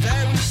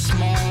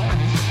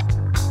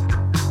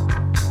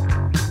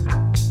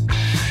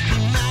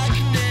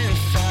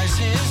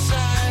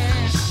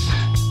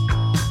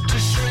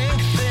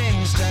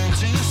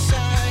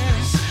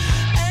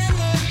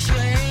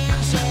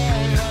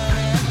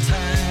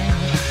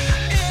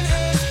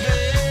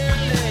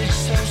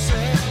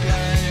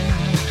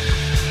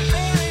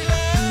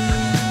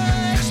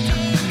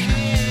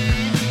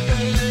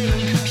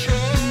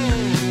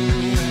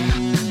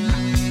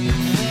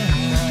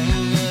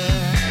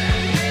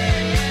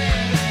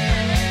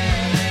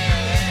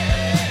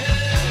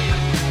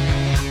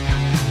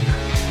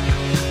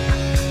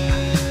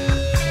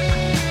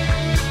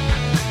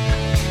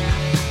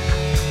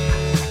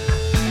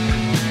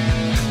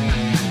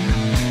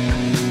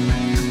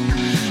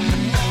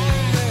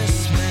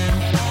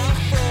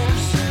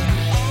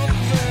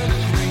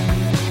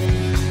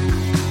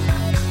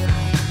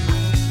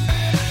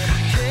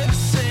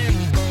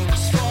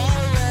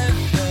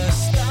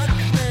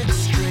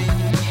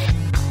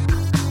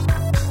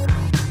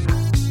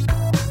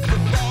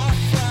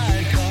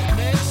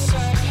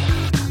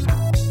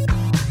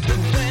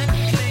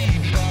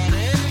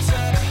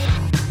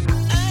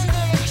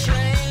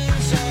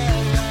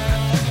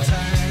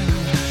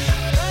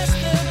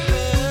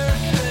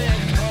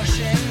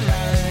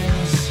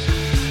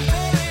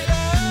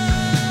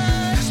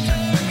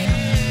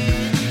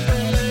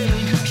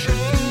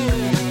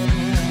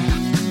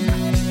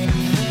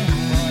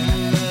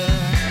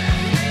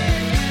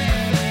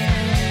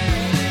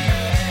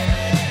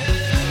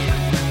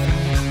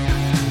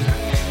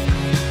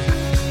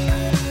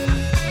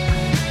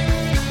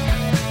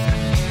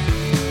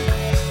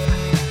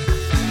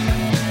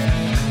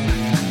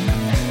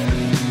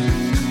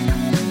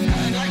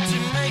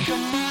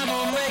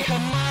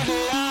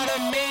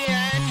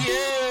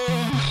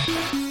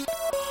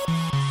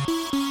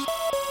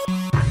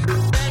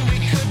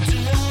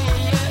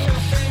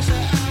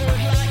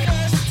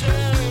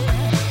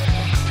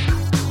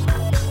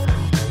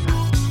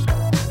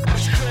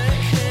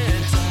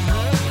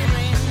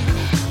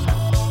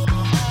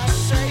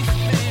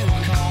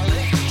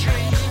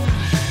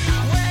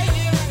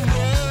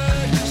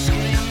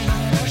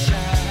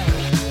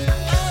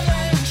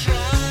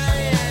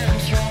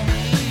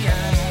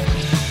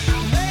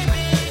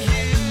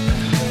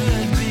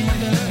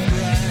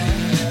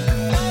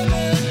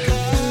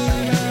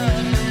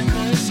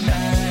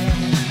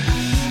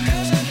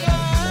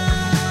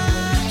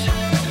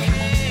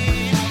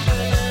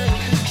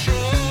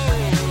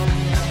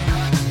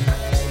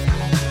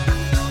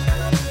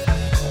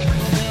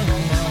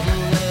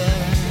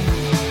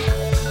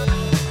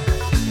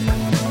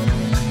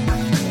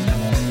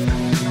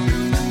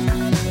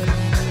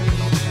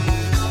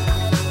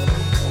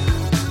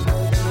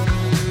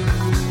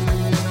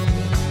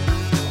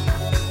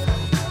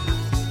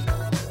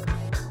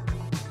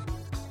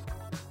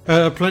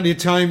Plenty of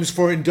times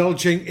for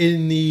indulging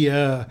in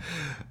the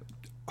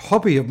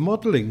hobby of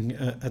modelling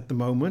at the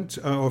moment,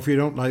 or if you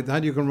don't like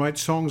that, you can write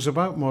songs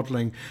about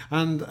modelling,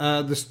 and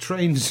the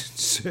trains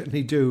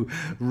certainly do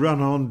run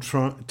on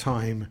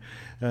time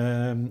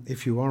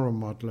if you are a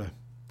modeller.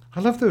 I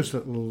love those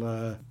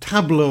little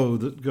tableaux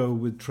that go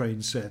with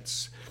train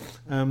sets.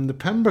 The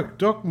Pembroke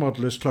Dock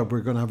Modellers Club were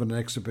going to have an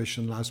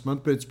exhibition last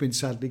month, but it's been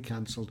sadly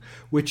cancelled,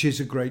 which is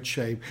a great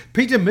shame.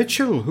 Peter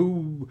Mitchell,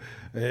 who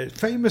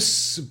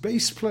famous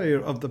bass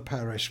player of the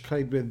parish,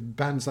 played with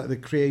bands like the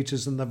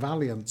Creators and the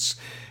Valiants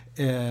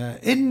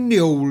in the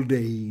old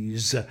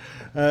days,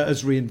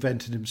 has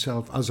reinvented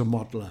himself as a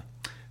modeller.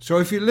 So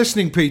if you're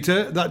listening,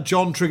 Peter, that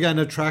John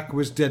Tregenna track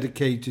was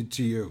dedicated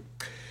to you.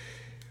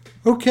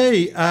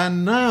 Okay,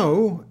 and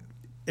now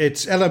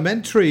it's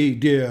Elementary,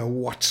 Dear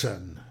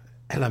Watson.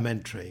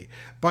 Elementary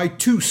by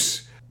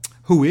Toos,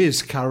 who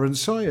is Karen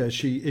Sawyer.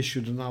 She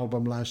issued an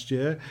album last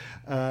year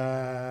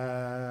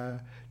to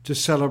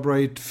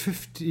celebrate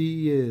 50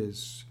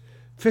 years.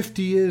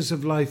 50 years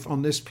of life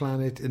on this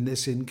planet in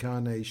this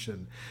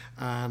incarnation,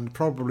 and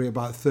probably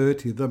about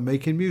 30 of them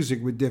making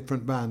music with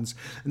different bands.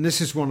 And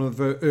this is one of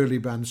the early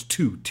bands,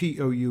 Tous,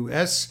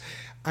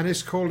 and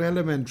it's called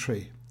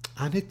Elementary.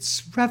 And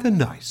it's rather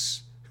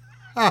nice.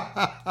 And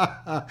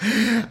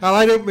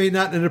I don't mean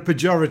that in a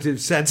pejorative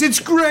sense. It's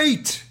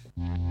great!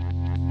 Upon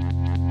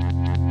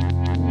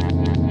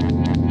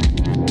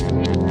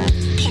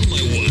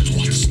my word,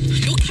 Watson,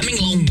 you're coming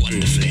along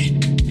wonderfully.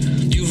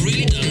 You've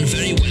really done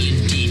very well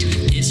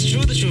indeed. It's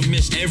true that you've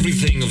missed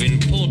everything of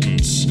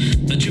importance,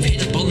 but you've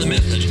hit upon the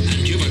method,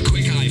 and you've a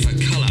quick eye for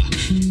colour.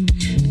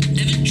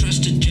 Never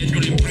trusted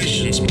general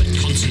impressions, but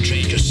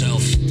concentrate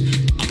yourself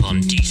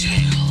upon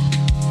detail.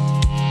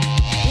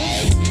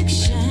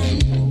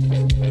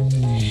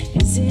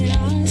 Is it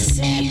all the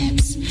same?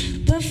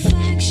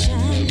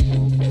 Perfection.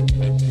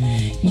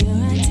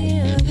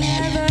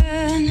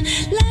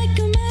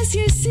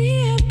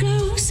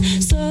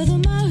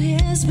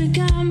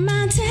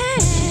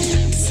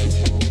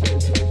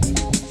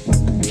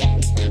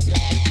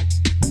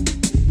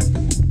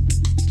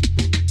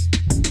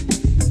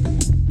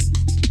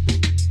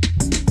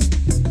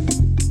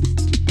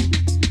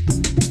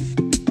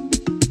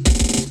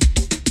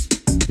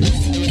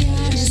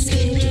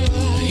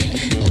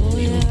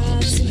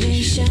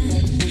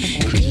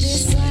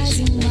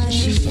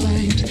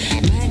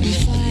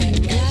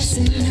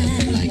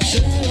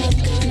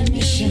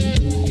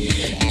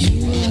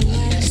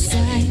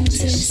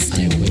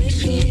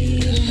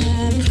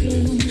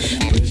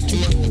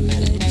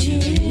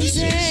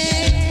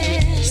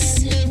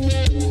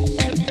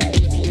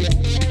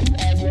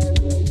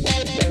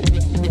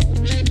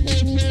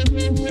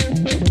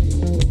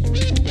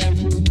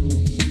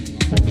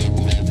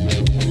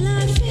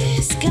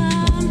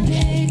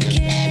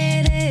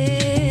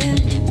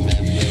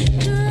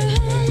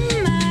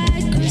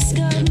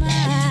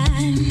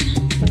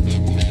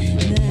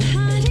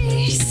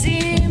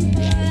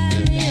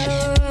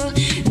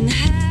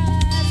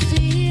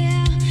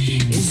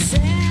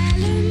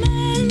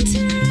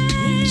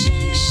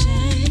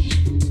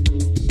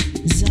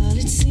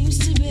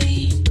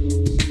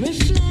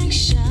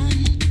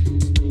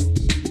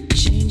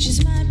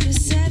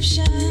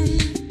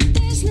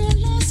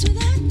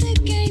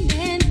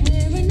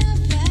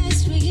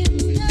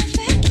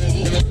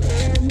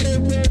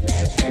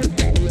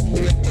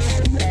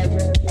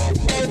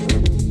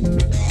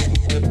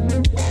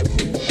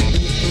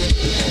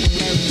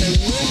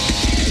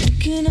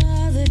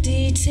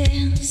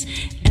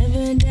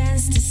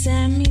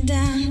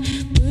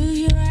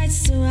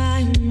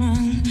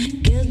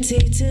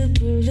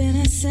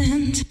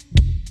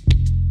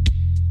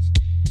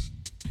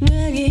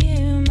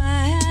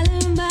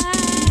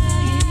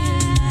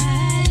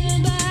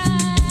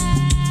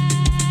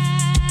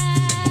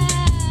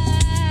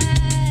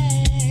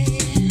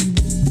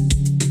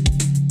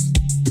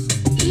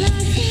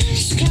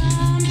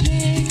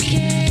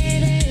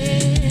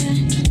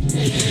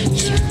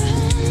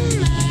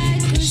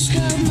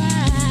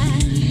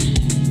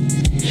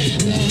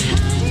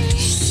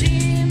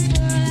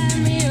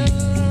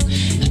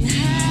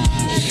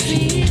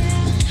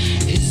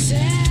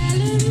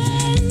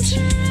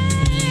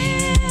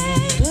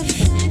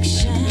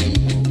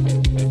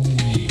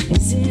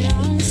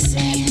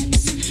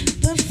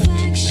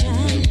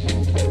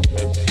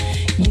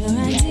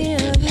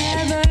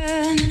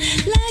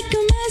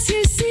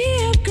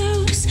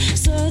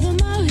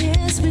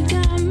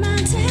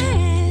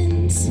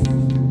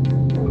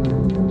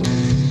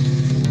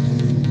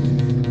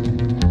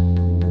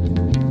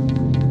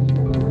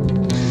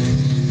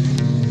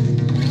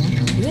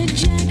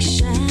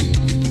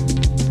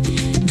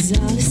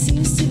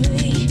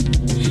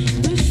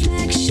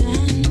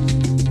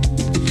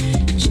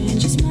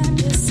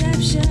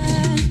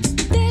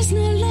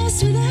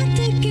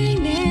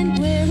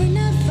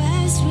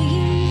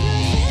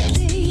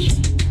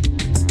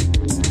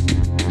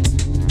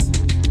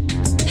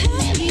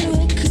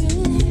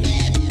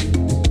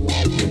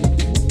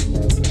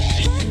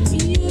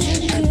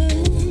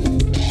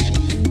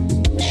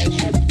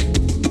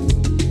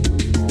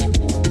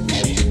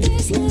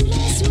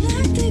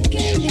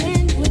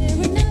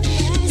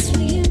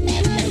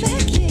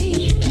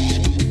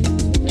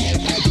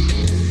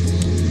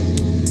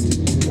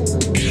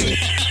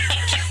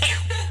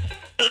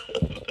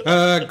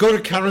 Go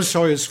to Karen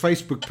Sawyer's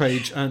Facebook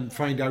page and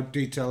find out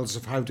details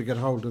of how to get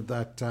hold of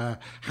that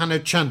Hannah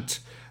Chant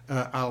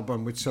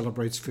album, which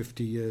celebrates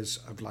 50 years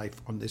of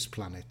life on this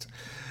planet.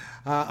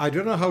 I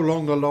don't know how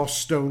long the lost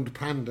stoned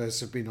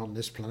pandas have been on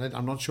this planet.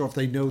 I'm not sure if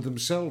they know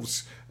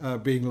themselves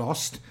being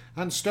lost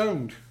and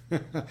stoned.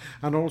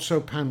 And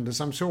also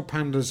pandas. I'm sure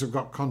pandas have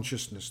got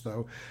consciousness,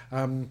 though.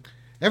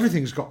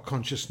 Everything's got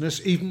consciousness,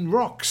 even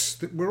rocks.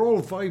 We're all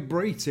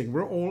vibrating.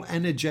 We're all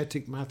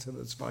energetic matter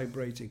that's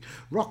vibrating.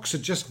 Rocks are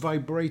just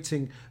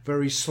vibrating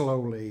very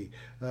slowly.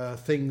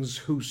 Things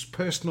whose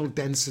personal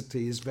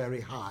density is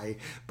very high,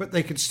 but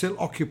they can still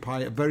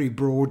occupy a very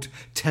broad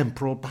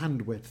temporal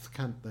bandwidth,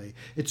 can't they?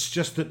 It's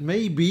just that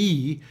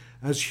maybe,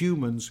 as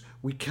humans,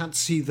 we can't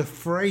see the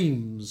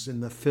frames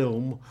in the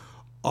film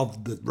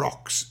of the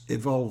rocks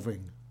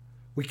evolving.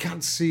 We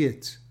can't see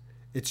it.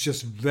 It's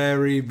just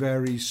very,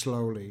 very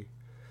slowly.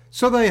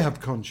 So they have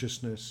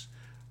consciousness.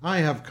 I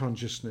have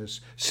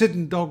consciousness. Sid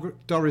and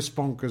Doris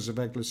Bonkers of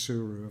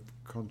Eglisuru have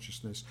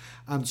consciousness.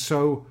 And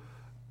so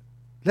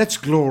let's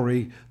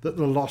glory that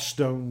the lost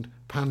stoned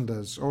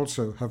pandas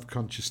also have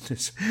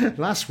consciousness.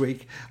 Last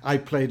week I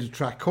played a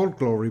track called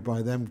Glory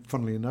by them,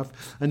 funnily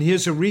enough. And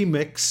here's a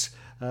remix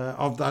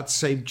of that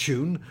same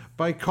tune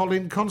by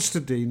Colin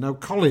Constantine. Now,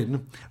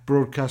 Colin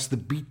broadcast the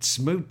Beats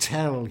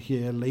Motel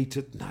here late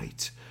at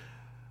night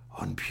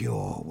on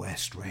Pure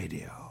West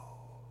Radio,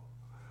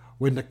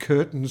 when the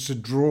curtains are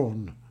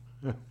drawn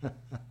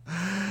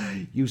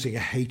using a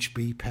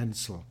HB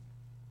pencil.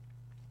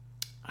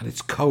 And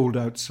it's cold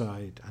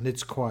outside and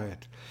it's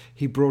quiet.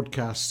 He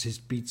broadcasts his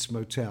Beats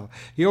Motel.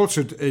 He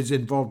also is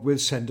involved with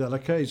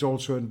Sendelica. He's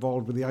also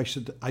involved with the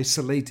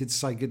Isolated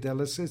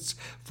Psychedelicists,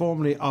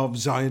 formerly of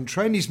Zion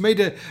Train. He's made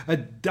a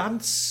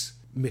dance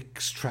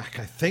mix track,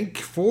 I think,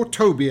 for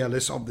Toby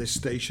Ellis of this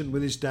station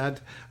with his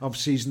dad of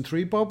season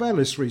 3, Bob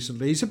Ellis,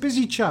 recently. He's a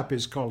busy chap,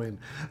 is Colin.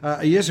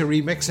 He has a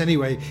remix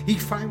anyway. He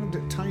found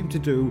time to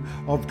do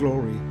Of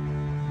Glory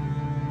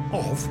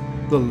of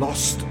the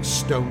Lost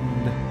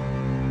Stone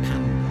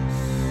Pandas.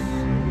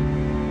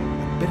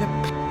 A bit of...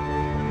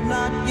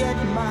 Not yet,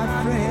 my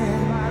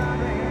friend.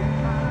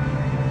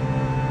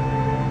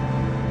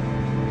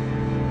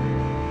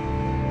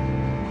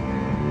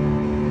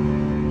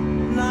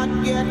 Not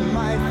yet,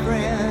 my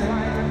friend.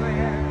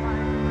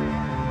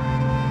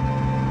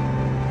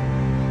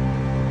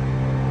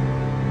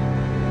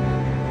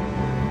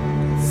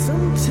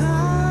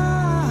 Sometimes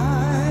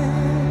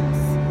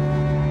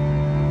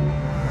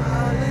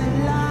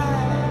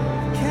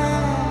life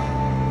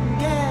can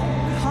get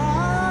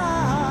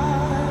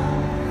hard,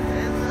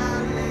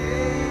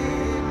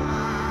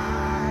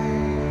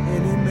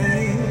 and it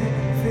may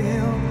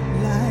feel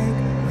like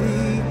the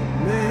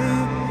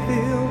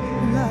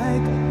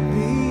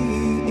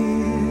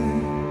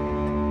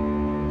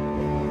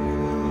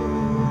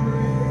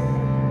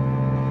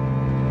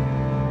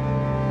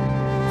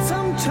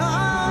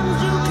sometimes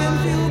you can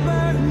feel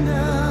burned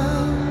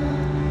down,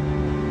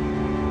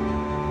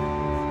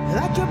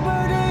 like your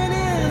burden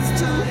is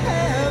too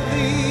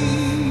heavy.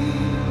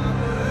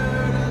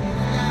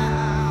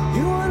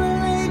 You wanna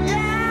lay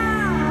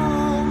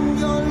down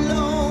your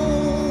load.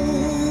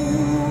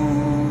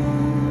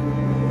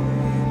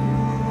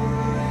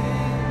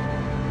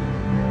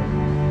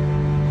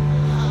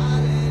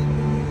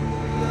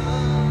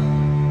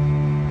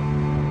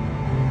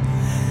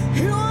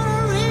 You wanna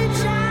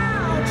reach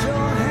out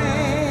your hand.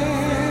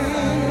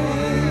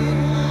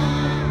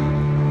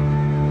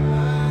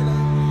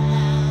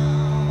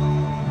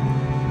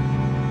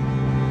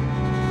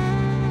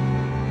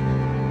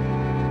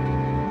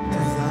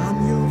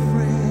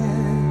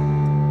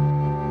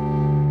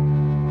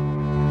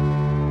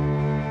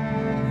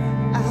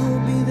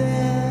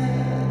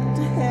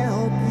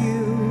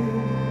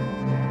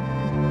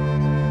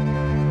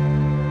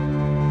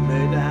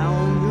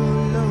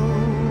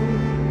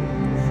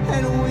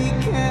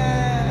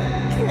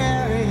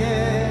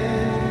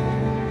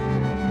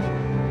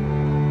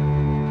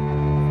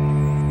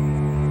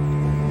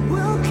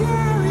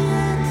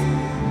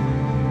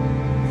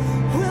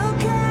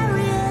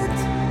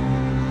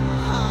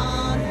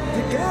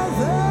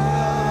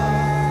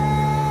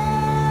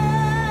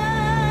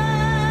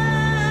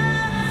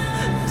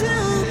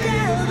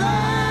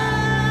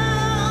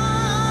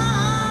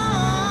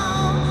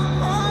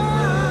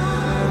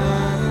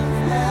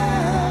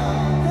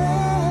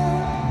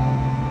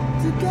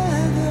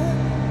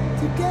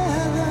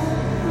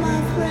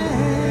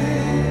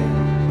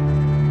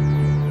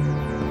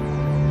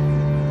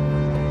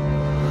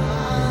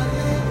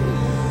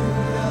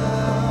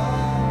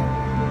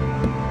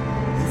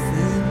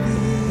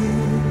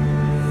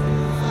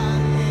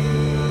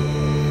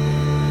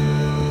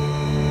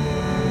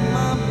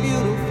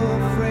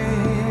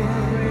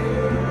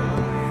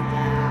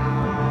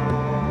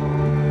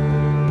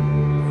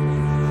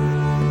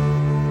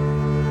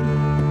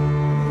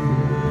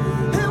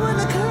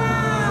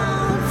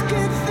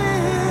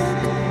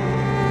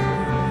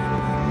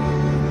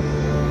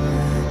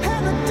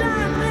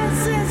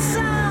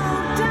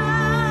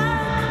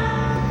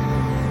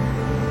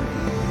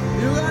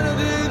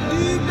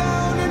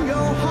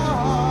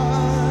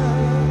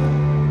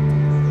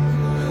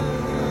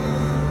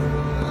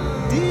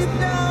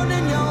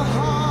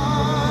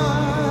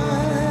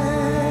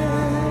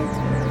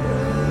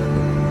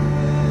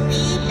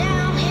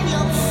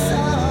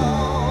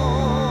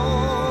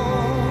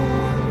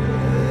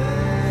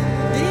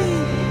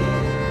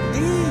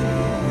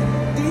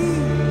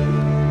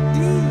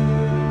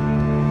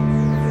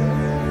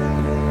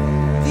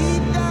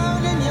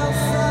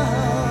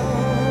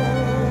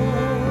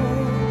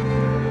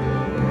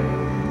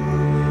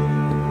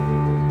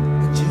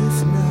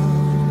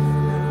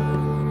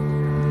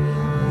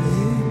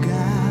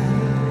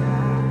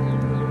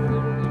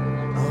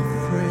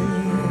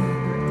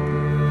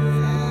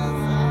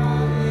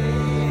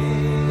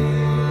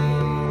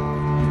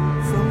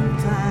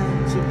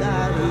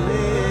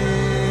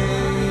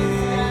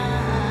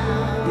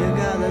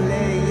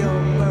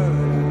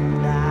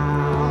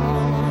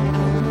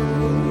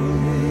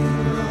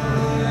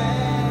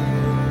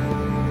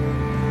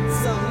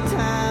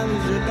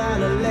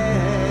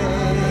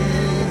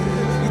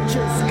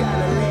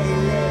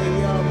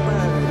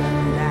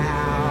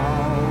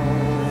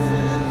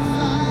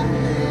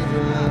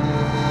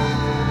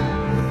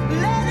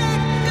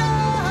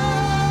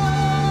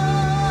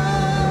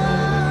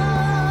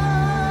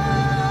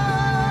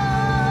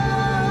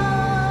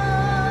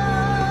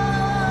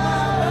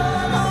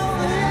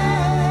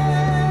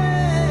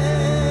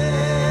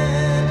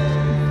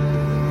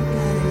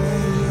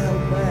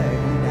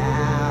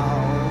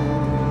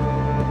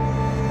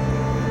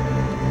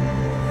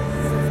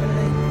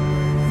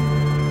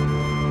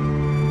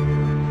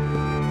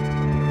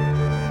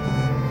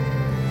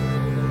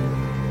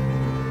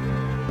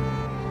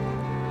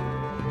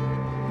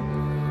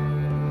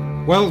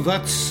 Well,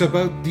 that's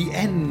about the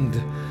end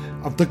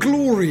of the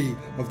glory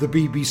of the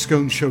BB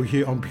Skone Show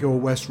here on Pure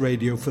West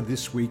Radio for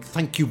this week.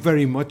 Thank you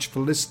very much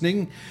for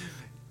listening.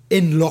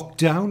 In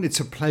lockdown, it's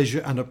a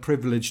pleasure and a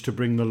privilege to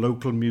bring the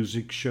local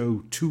music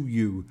show to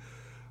you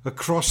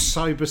across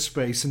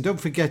cyberspace. And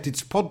don't forget,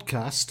 it's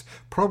podcast,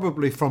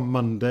 probably from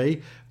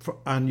Monday,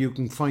 and you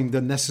can find the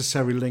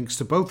necessary links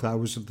to both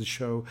hours of the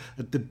show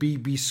at the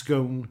BB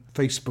Skone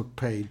Facebook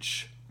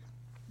page.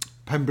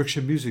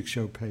 Pembrokeshire Music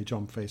Show page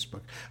on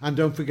Facebook. And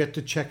don't forget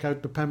to check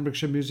out the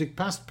Pembrokeshire Music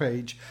Past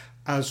page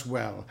as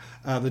well.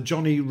 The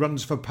Johnny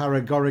Runs for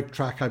Paragoric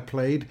track I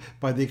played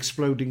by the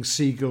Exploding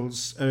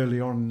Seagulls early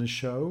on in the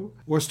show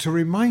was supposed to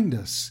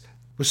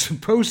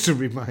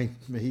remind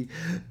me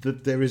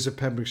that there is a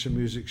Pembrokeshire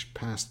Music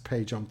Past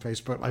page on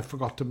Facebook. I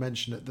forgot to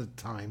mention it at the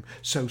time.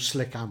 So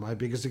slick am I,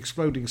 because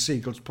Exploding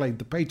Seagulls played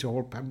the Pater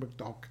Hall Pembroke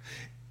Dock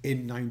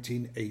in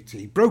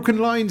 1980. Broken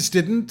Lines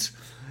didn't.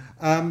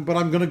 But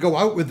I'm going to go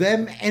out with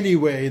them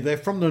anyway. They're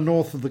from the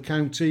north of the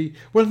county.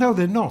 Well, no,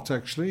 they're not,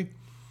 actually.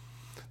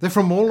 They're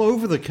from all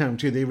over the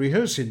county. They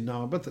rehearse in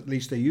Narberth, at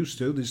least they used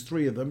to. There's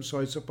 3 of them, so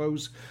I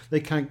suppose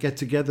they can't get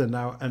together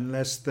now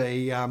unless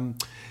they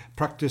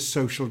practice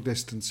social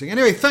distancing.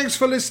 Anyway, thanks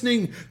for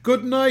listening.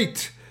 Good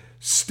night.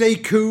 Stay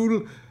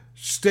cool.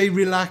 Stay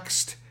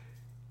relaxed.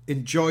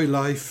 Enjoy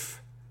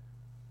life.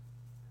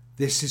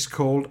 This is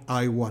called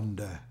I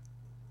Wonder.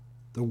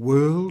 The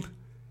world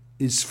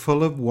is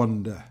full of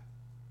wonder.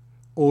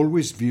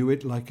 Always view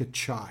it like a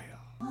child.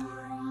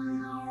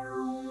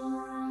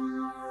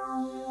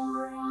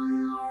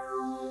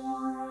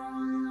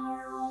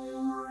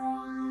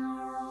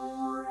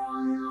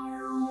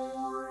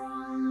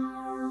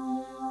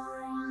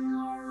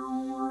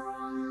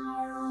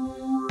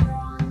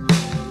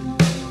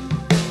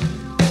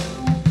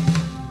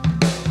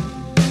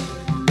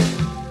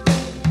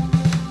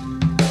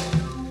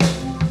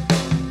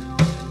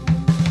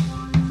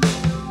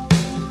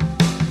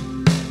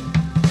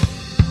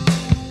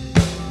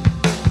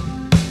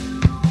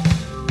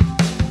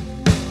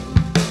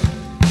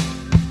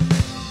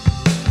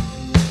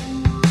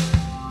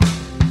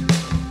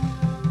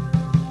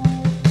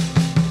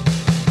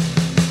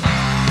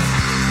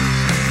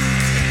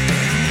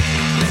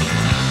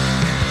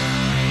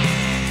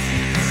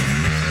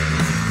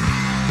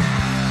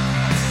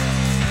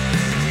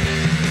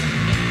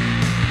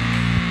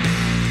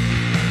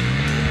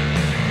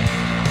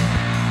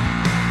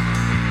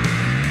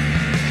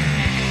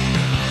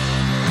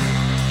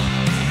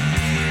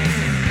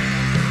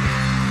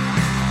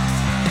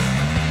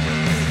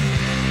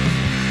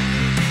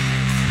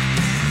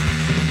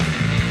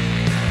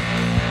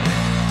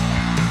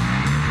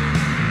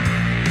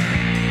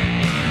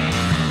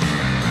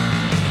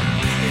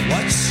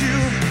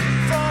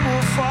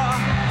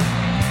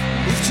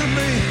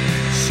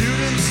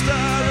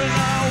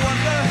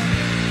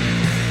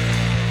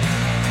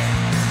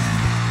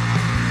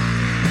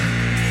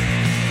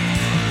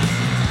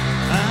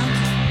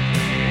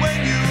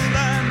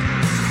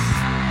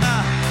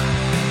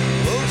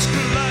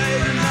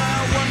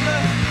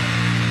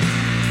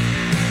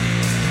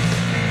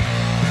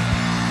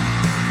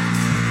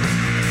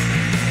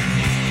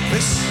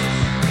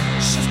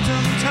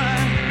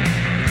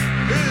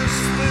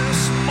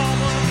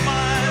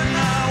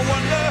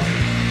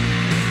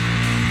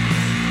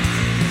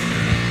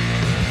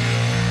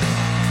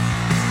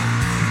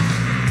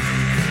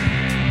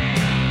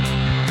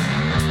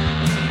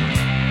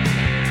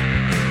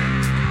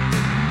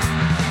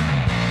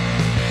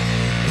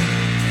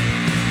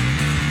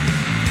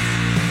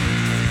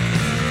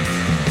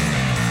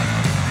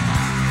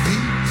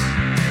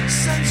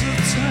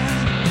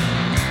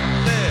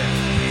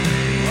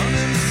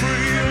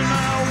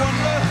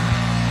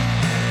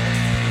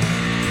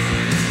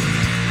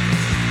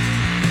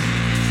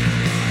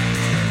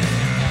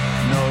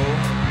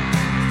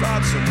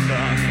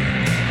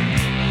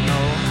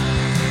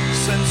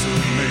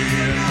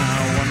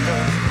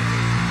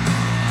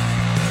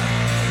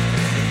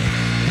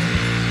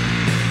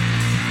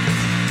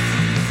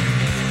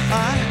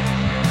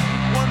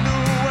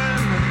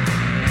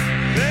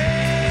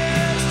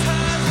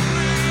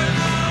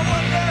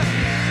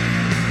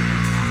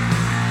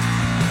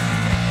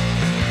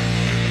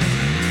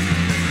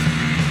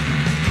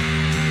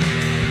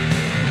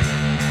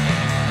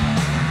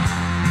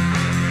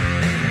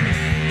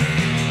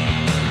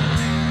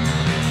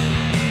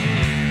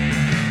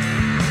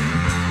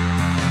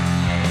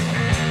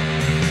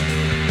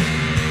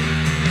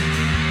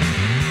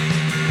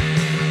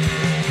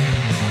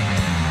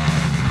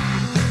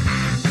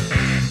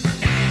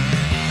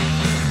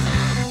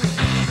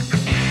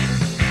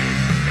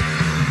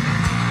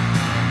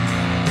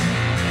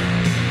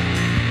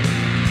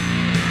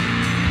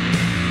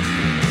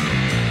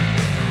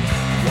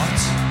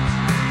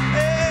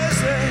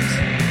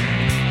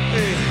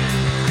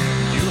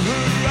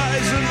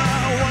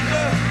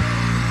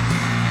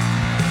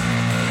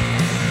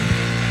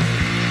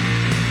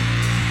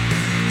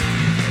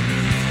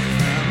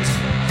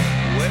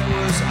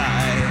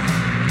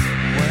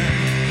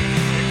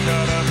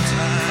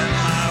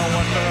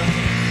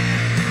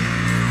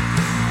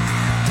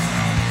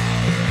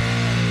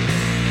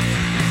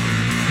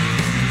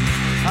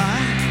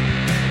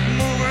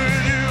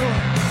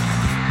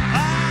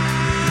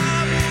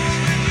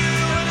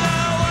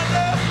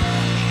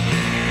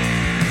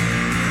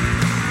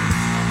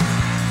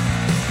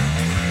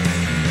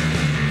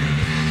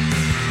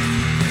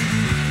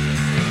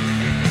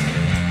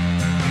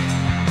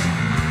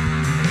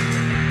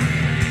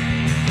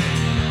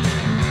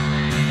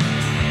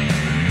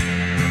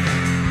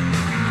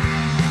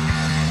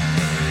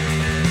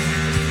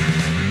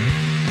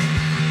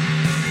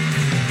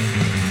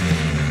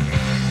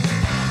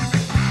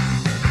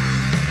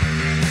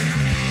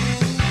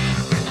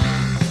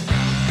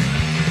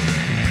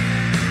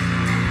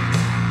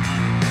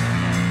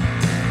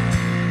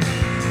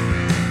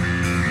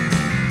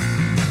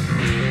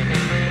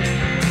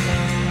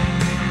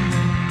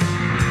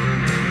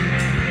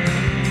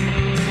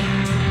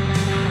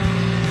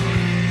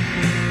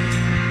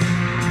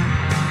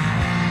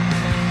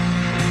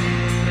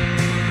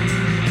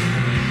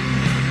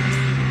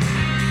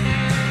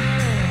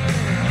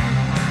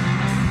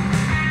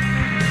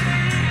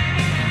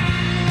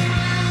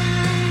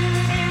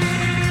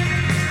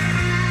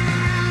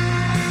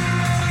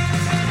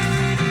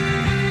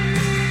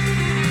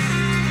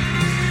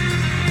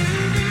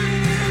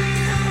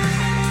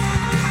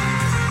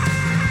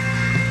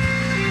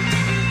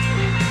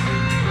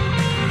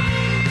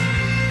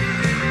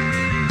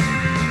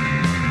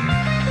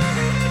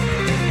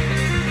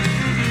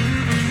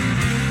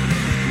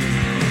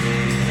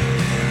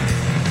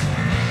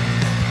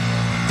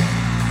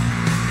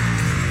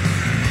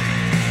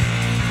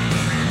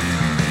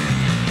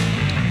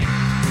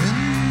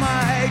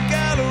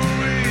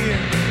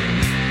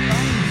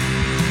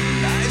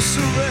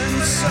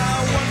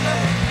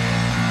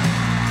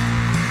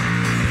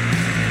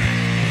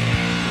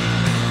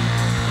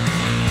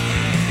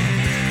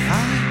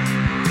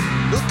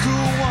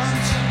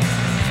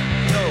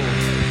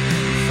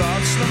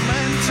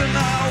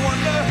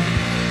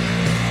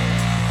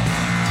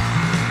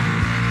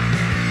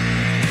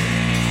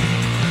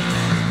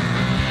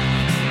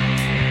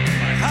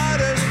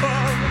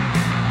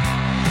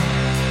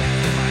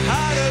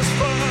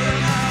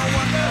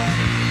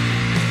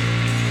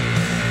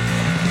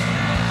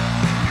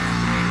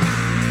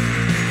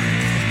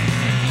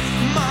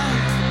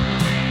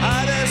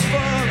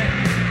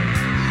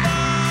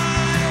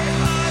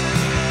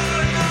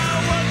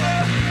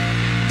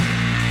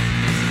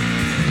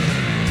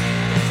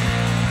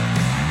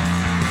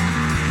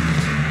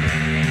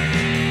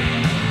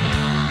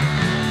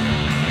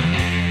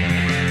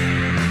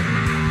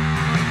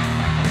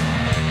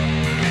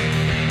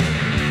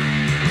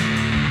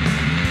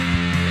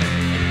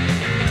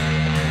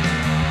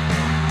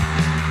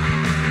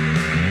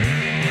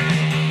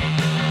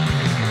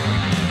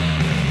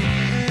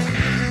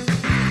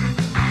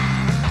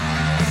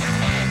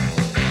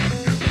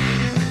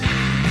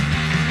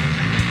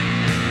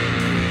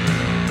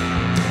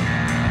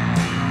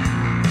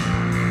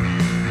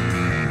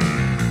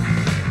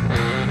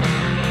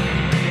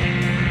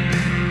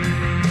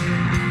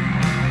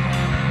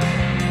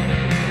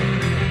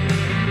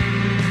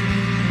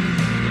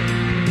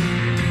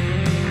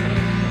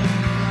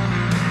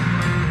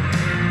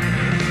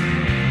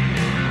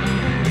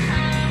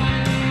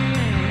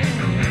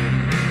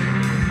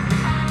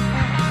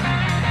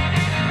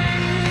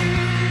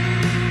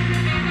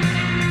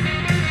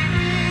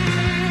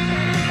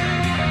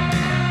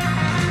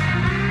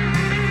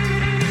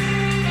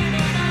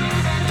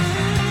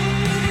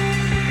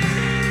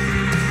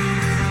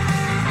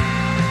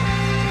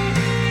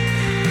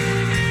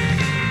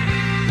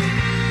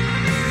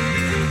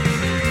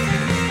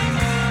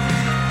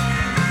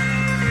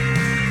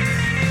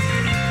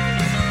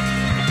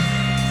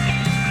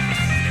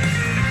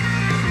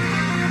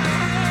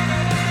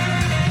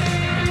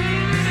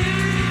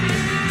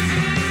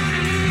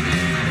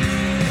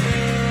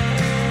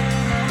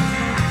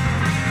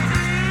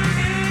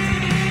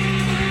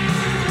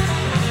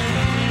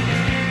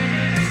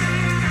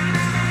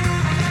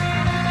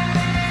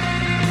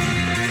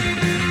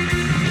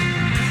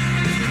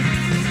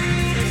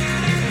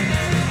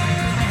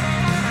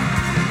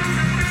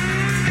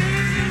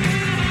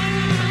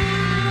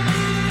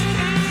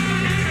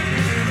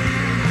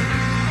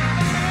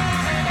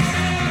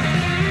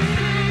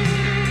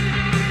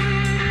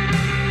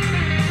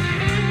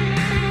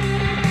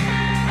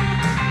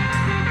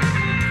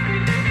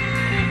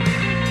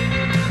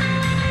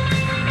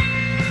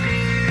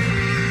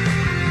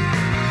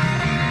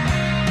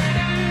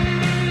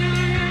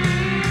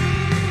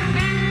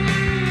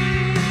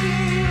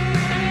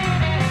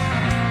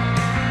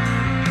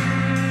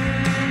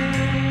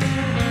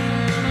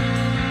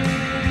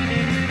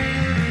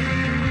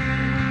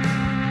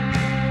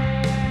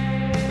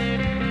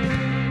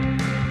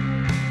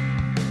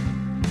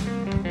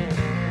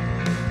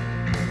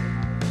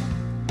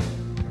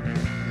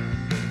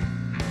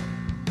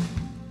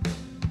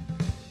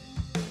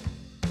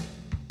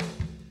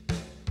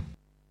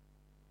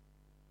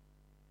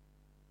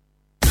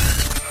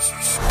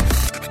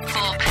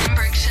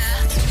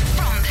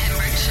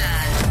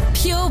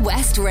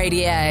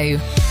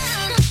 Radio.